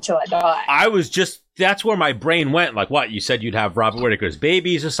Robert Whitaker till I die. That's where my brain went. Like, what? You said you'd have Robert Whitaker's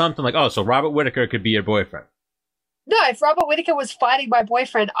babies or something? Like, oh, so Robert Whitaker could be your boyfriend. No, if Robert Whitaker was fighting my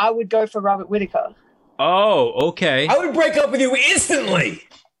boyfriend, I would go for Robert Whitaker. Oh, okay. I would break up with you instantly.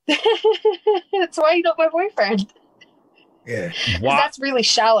 That's why you're not my boyfriend. Yeah. That's really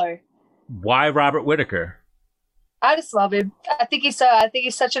shallow. Why Robert Whitaker? I just love him. I think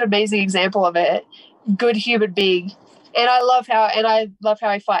he's such an amazing example of a good human being. And I love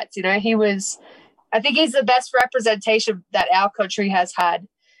how he fights. You know, I think he's the best representation that our country has had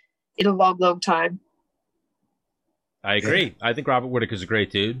in a long, long time. I agree. I think Robert Whitaker's a great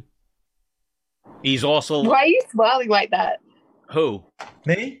dude. He's also... Why are you smiling like that? Who?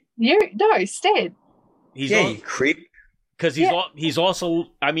 Me? No, Stan. You creep. Because he's also...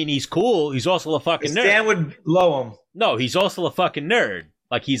 I mean, he's cool. He's also a fucking nerd. Stan would blow him. No, he's also a fucking nerd.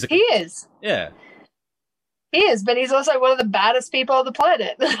 Like, he is. Yeah. He is, but he's also one of the baddest people on the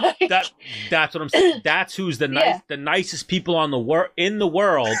planet. That's what I'm saying. That's who's the nicest people in the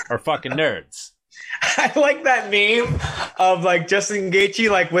world are fucking nerds. I like that meme of like Justin Gaethje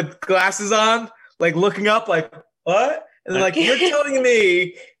like with glasses on, like looking up, like what? And like you're telling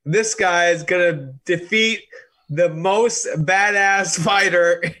me this guy is gonna defeat the most badass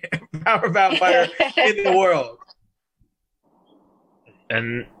fighter, power fighter in the world,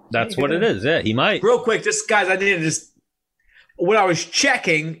 and that's what it is. Yeah, he might. Real quick, guys, I need to what I was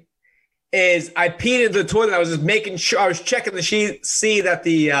checking is I peed into the toilet. I was just making sure I was checking to see that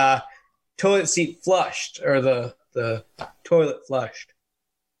the toilet seat flushed or the toilet flushed.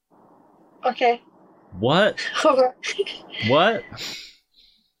 Okay. What? What?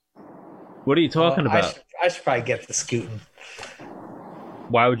 What are you talking about? I should probably get the scooting.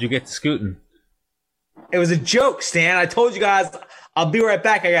 Why would you get the scooting? It was a joke, Stan. I told you guys I'll be right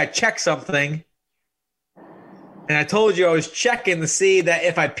back. I gotta check something. And I told you I was checking to see that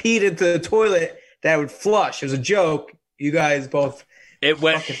if I peed into the toilet, that would flush. It was a joke. You guys both. It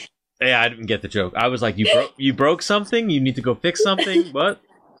went. Yeah, I didn't get the joke. I was like, you broke something? You need to go fix something? What?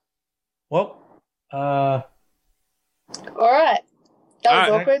 Well, all right. That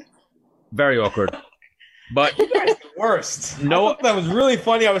was awkward. Very awkward. But you guys are the worst. No, I thought that was really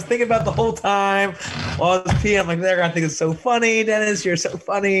funny. I was thinking about the whole time while I was peeing. I'm like, they're gonna think it's so funny, Dennis. You're so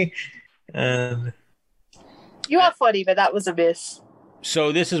funny. And you are funny, but that was a miss.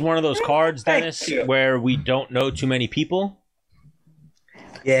 So this is one of those cards, Dennis, where we don't know too many people.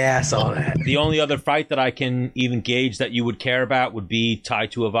 Yeah, I saw that. The only other fight that I can even gauge that you would care about would be Tai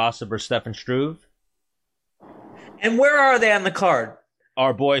Tuivasa versus Stefan Struve. And where are they on the card?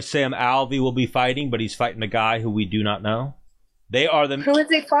 Our boy Sam Alvey will be fighting, but he's fighting a guy who we do not know. They are the... Who is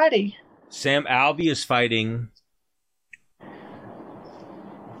he fighting? Sam Alvey is fighting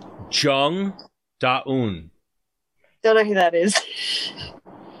Jung Da-un. Don't know who that is.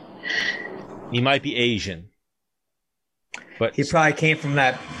 He might be Asian. But he probably came from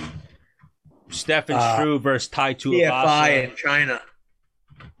that Stefan Struve versus Tai TFI Tuivasa. in China.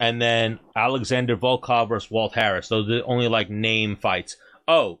 And then Alexander Volkov versus Walt Harris. Those are the only like name fights.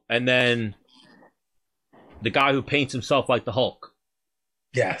 Oh, and then the guy who paints himself like the Hulk.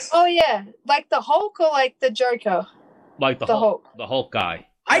 Yes. Oh yeah, like the Hulk or like the Joker. Like the Hulk. The Hulk guy.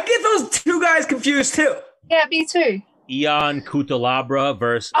 I get those two guys confused too. Yeah, me too. Ion Cutelabra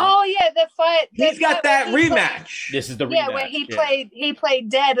versus. Oh yeah, the fight. He's got that rematch. This is the rematch. Yeah, where he played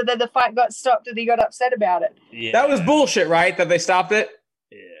dead, and then the fight got stopped, and he got upset about it. Yeah. That was bullshit, right? That they stopped it.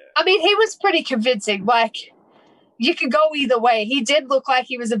 Yeah. I mean, he was pretty convincing. Like, you could go either way. He did look like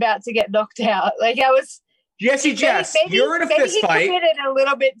he was about to get knocked out. Like, I was. Jesse Jess, you're in a fist he fight. committed a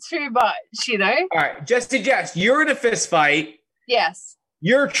little bit too much, you know? All right, Jesse Jess, you're in a fist fight. Yes.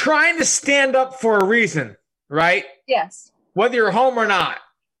 You're trying to stand up for a reason, right? Yes. Whether you're home or not.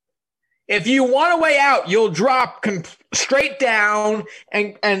 If you want a way out, you'll drop straight down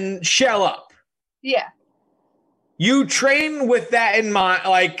and shell up. Yeah. You train with that in mind.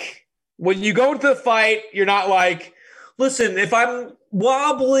 Like, when you go into the fight, you're not like, listen, if I'm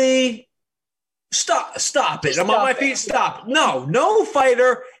wobbly, stop it. I'm on my feet, stop. No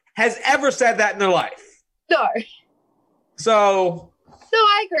fighter has ever said that in their life. No. So... No,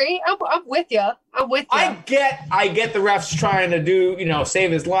 I agree. I'm with you. I get the refs trying to do,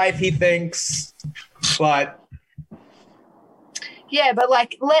 save his life, he thinks, but... Yeah, but,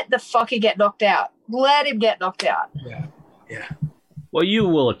 like, let the fucker get knocked out. Let him get knocked out. Yeah. Well, you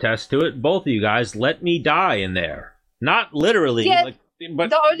will attest to it. Both of you guys, let me die in there. Not literally, but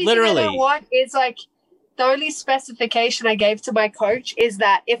the only literally. thing I don't want is, like, the only specification I gave to my coach is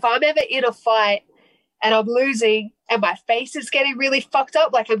that if I'm ever in a fight and I'm losing and my face is getting really fucked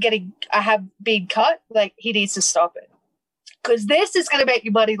up, like I have been cut, like, he needs to stop it. Because this is going to make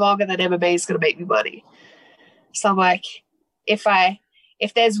you money longer than MMA is going to make me money. So I'm like, if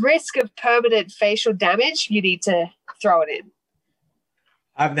there's risk of permanent facial damage, you need to throw it in.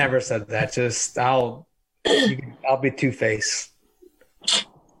 I've never said that. Just I'll be Two-Face.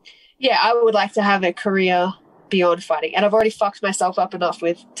 Yeah, I would like to have a career beyond fighting. And I've already fucked myself up enough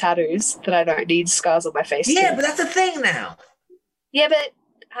with tattoos that I don't need scars on my face. Yeah, but that's a thing now. Yeah, but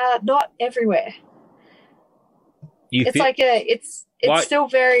not everywhere. It's still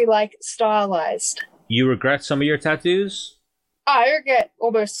very, like, stylized. You regret some of your tattoos? I regret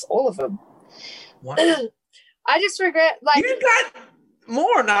almost all of them. What? I just regret, like... You got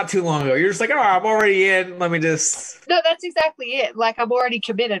more not too long ago. You're just like, I'm already in. Let me just... No, that's exactly it. Like, I'm already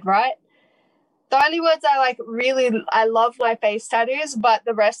committed, right? The only ones I love my face tattoos, but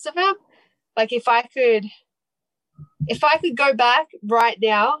the rest of them, like, if I could go back right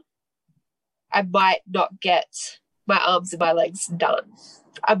now, I might not get my arms and my legs done.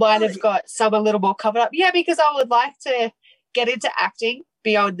 I might have got some a little more covered up. Yeah, because I would like to get into acting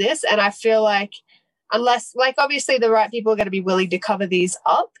beyond this, and I feel like unless, like, obviously the right people are going to be willing to cover these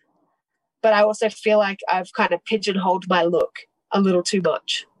up, but I also feel like I've kind of pigeonholed my look a little too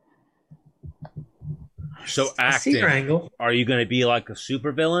much. So acting, I see your angle. Are you going to be like a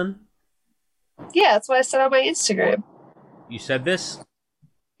supervillain? Yeah, that's what I said on my Instagram. You said this?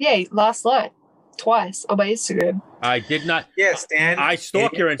 Yeah, last night. Twice on my Instagram. I did not. Yeah, Stan. I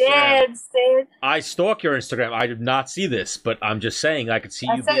stalk your Instagram. Stan. I stalk your Instagram. I did not see this, but I'm just saying I could see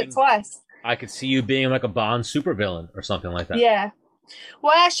you said it twice. I could see you being like a Bond supervillain or something like that. Yeah.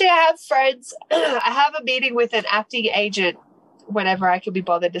 Well, actually, I have friends. I have a meeting with an acting agent whenever I can be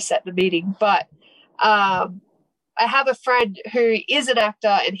bothered to set the meeting. But I have a friend who is an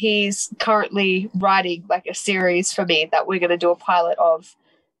actor, and he's currently writing like a series for me that we're going to do a pilot of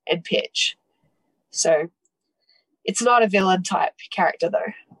and pitch. So it's not a villain type character,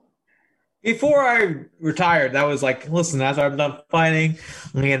 though. Before I retired, that was like, listen, after I'm done fighting,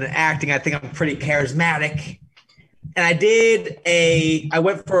 I'm going to get into acting. I think I'm pretty charismatic. And I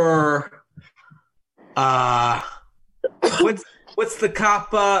went for, what's the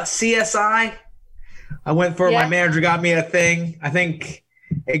cop, CSI? I went for, my manager got me a thing. I think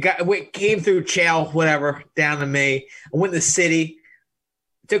it came through jail, whatever, down to me. I went to the city.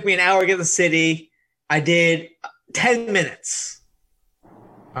 It took me an hour to get to the city. I did 10 minutes.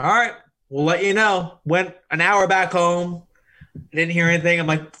 All right. We'll let you know. Went an hour back home. Didn't hear anything. I'm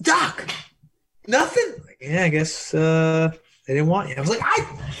like, Doc, nothing? Like, yeah, I guess they didn't want you. I was like, I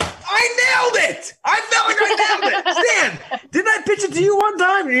nailed it. I felt like I nailed it. Stan, didn't I pitch it to you one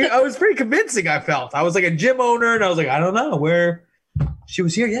time? I was pretty convincing, I felt. I was like a gym owner, and I was like, I don't know where. She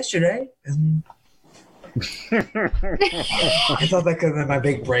was here yesterday. And I thought that could have been my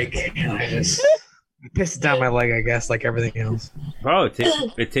big break. And I just pissed it down my leg, I guess, like everything else. Bro,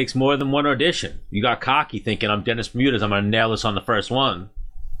 it takes more than one audition. You got cocky thinking, I'm Dennis Bermudez. I'm going to nail this on the first one.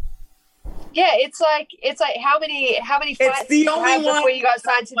 Yeah, it's like how many fights the did you only have one before you got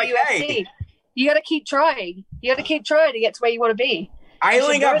signed to the like, UFC? hey. You got to keep trying. You got to keep trying to get to where you want to be. I You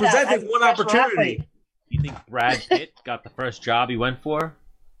only should got know that presented as a one professional opportunity. athlete. You think Brad Pitt got the first job he went for?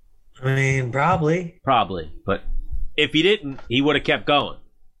 I mean, probably. Probably, but if he didn't, he would have kept going.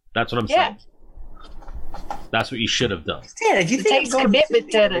 That's what I'm Yeah. saying. That's what you should have done. Dan, if you It think takes I'm going to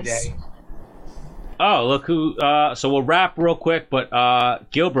commitment, Sydney every Dennis. day- Oh, look who! So we'll wrap real quick, but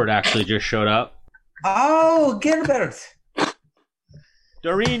Gilbert actually just showed up. Oh, Gilbert.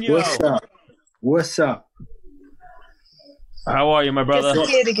 Dorino, What's up? What's up? how are you, my brother?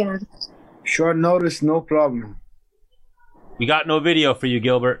 Just kid again. Short notice, no problem. We got no video for you,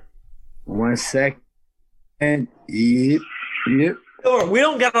 Gilbert. 1 second. And yep. Gilbert, we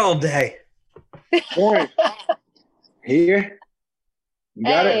don't get all day. Point. Here.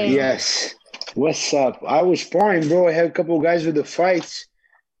 Got it? Hey. Yes. What's up? I was sparring, bro. I had a couple of guys with the fights.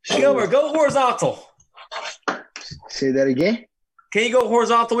 So- Gilbert, go horizontal. Say that again? Can you go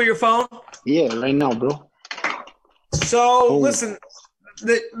horizontal with your phone? Yeah, right now, bro. So Oh. listen,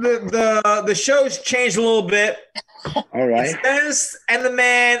 the show's changed a little bit. All right. It's Dennis and the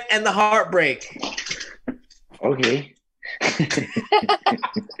Man and the Heartbreak. Okay. I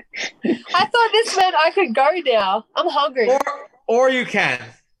thought this meant I could go now. I'm hungry. Or you can.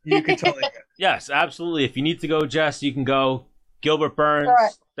 You can totally go. Yes, absolutely. If you need to go, Jess, you can go. Gilbert Burns, All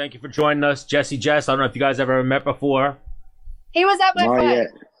right. thank you for joining us. Jesse Jess, I don't know if you guys ever met before. He was at my Not fight, yet.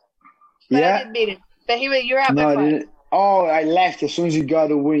 but I Yeah? didn't meet him. But you were at No, my I fight. didn't. Oh, I left as soon as you got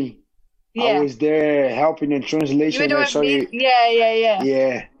the win. I Yeah, was there helping in you translation. were I saw doing you. me. Yeah.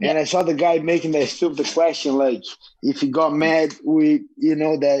 Yeah, and I saw the guy making that stupid question, like if he got mad with,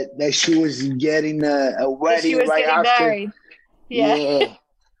 that she was getting a But wedding she was right getting after. married. Yeah.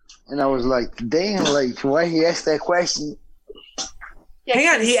 And I was like, damn, like why he asked that question? Yeah, Hang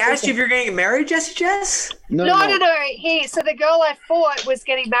on, she he was asked you stupid. if you're getting married, Jesse Jess? No. So the girl I fought was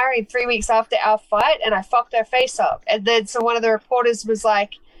getting married 3 weeks after our fight, and I fucked her face up. And then so one of the reporters was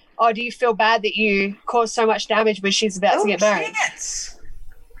like, "Oh, do you feel bad that you caused so much damage when she's about to get married?" chance.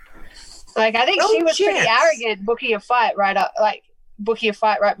 Like I think No she was pretty chance. arrogant booking a fight right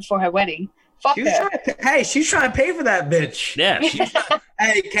before her wedding. Fuck She was her. she's trying to pay for that bitch. Yeah,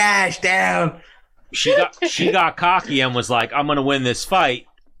 Hey, cash down. she got cocky and was like, "I'm gonna win this fight."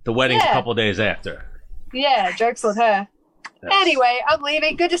 The wedding's a Yeah. couple days after. Yeah, jokes on her. Yes. Anyway, I'm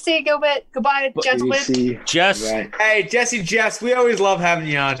leaving. Good to see you, Gilbert. Goodbye, But- gentlemen. See, Jess, right. Hey, Jesse Jess, we always love having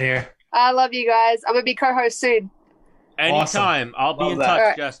you on here. I love you guys. I'm gonna be co-host soon. anytime. I'll be Love in that. touch, All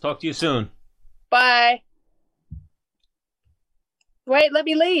right. Jess. Talk to you soon. Bye. Wait, let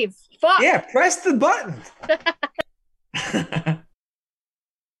me leave. Fuck. Yeah, press the button.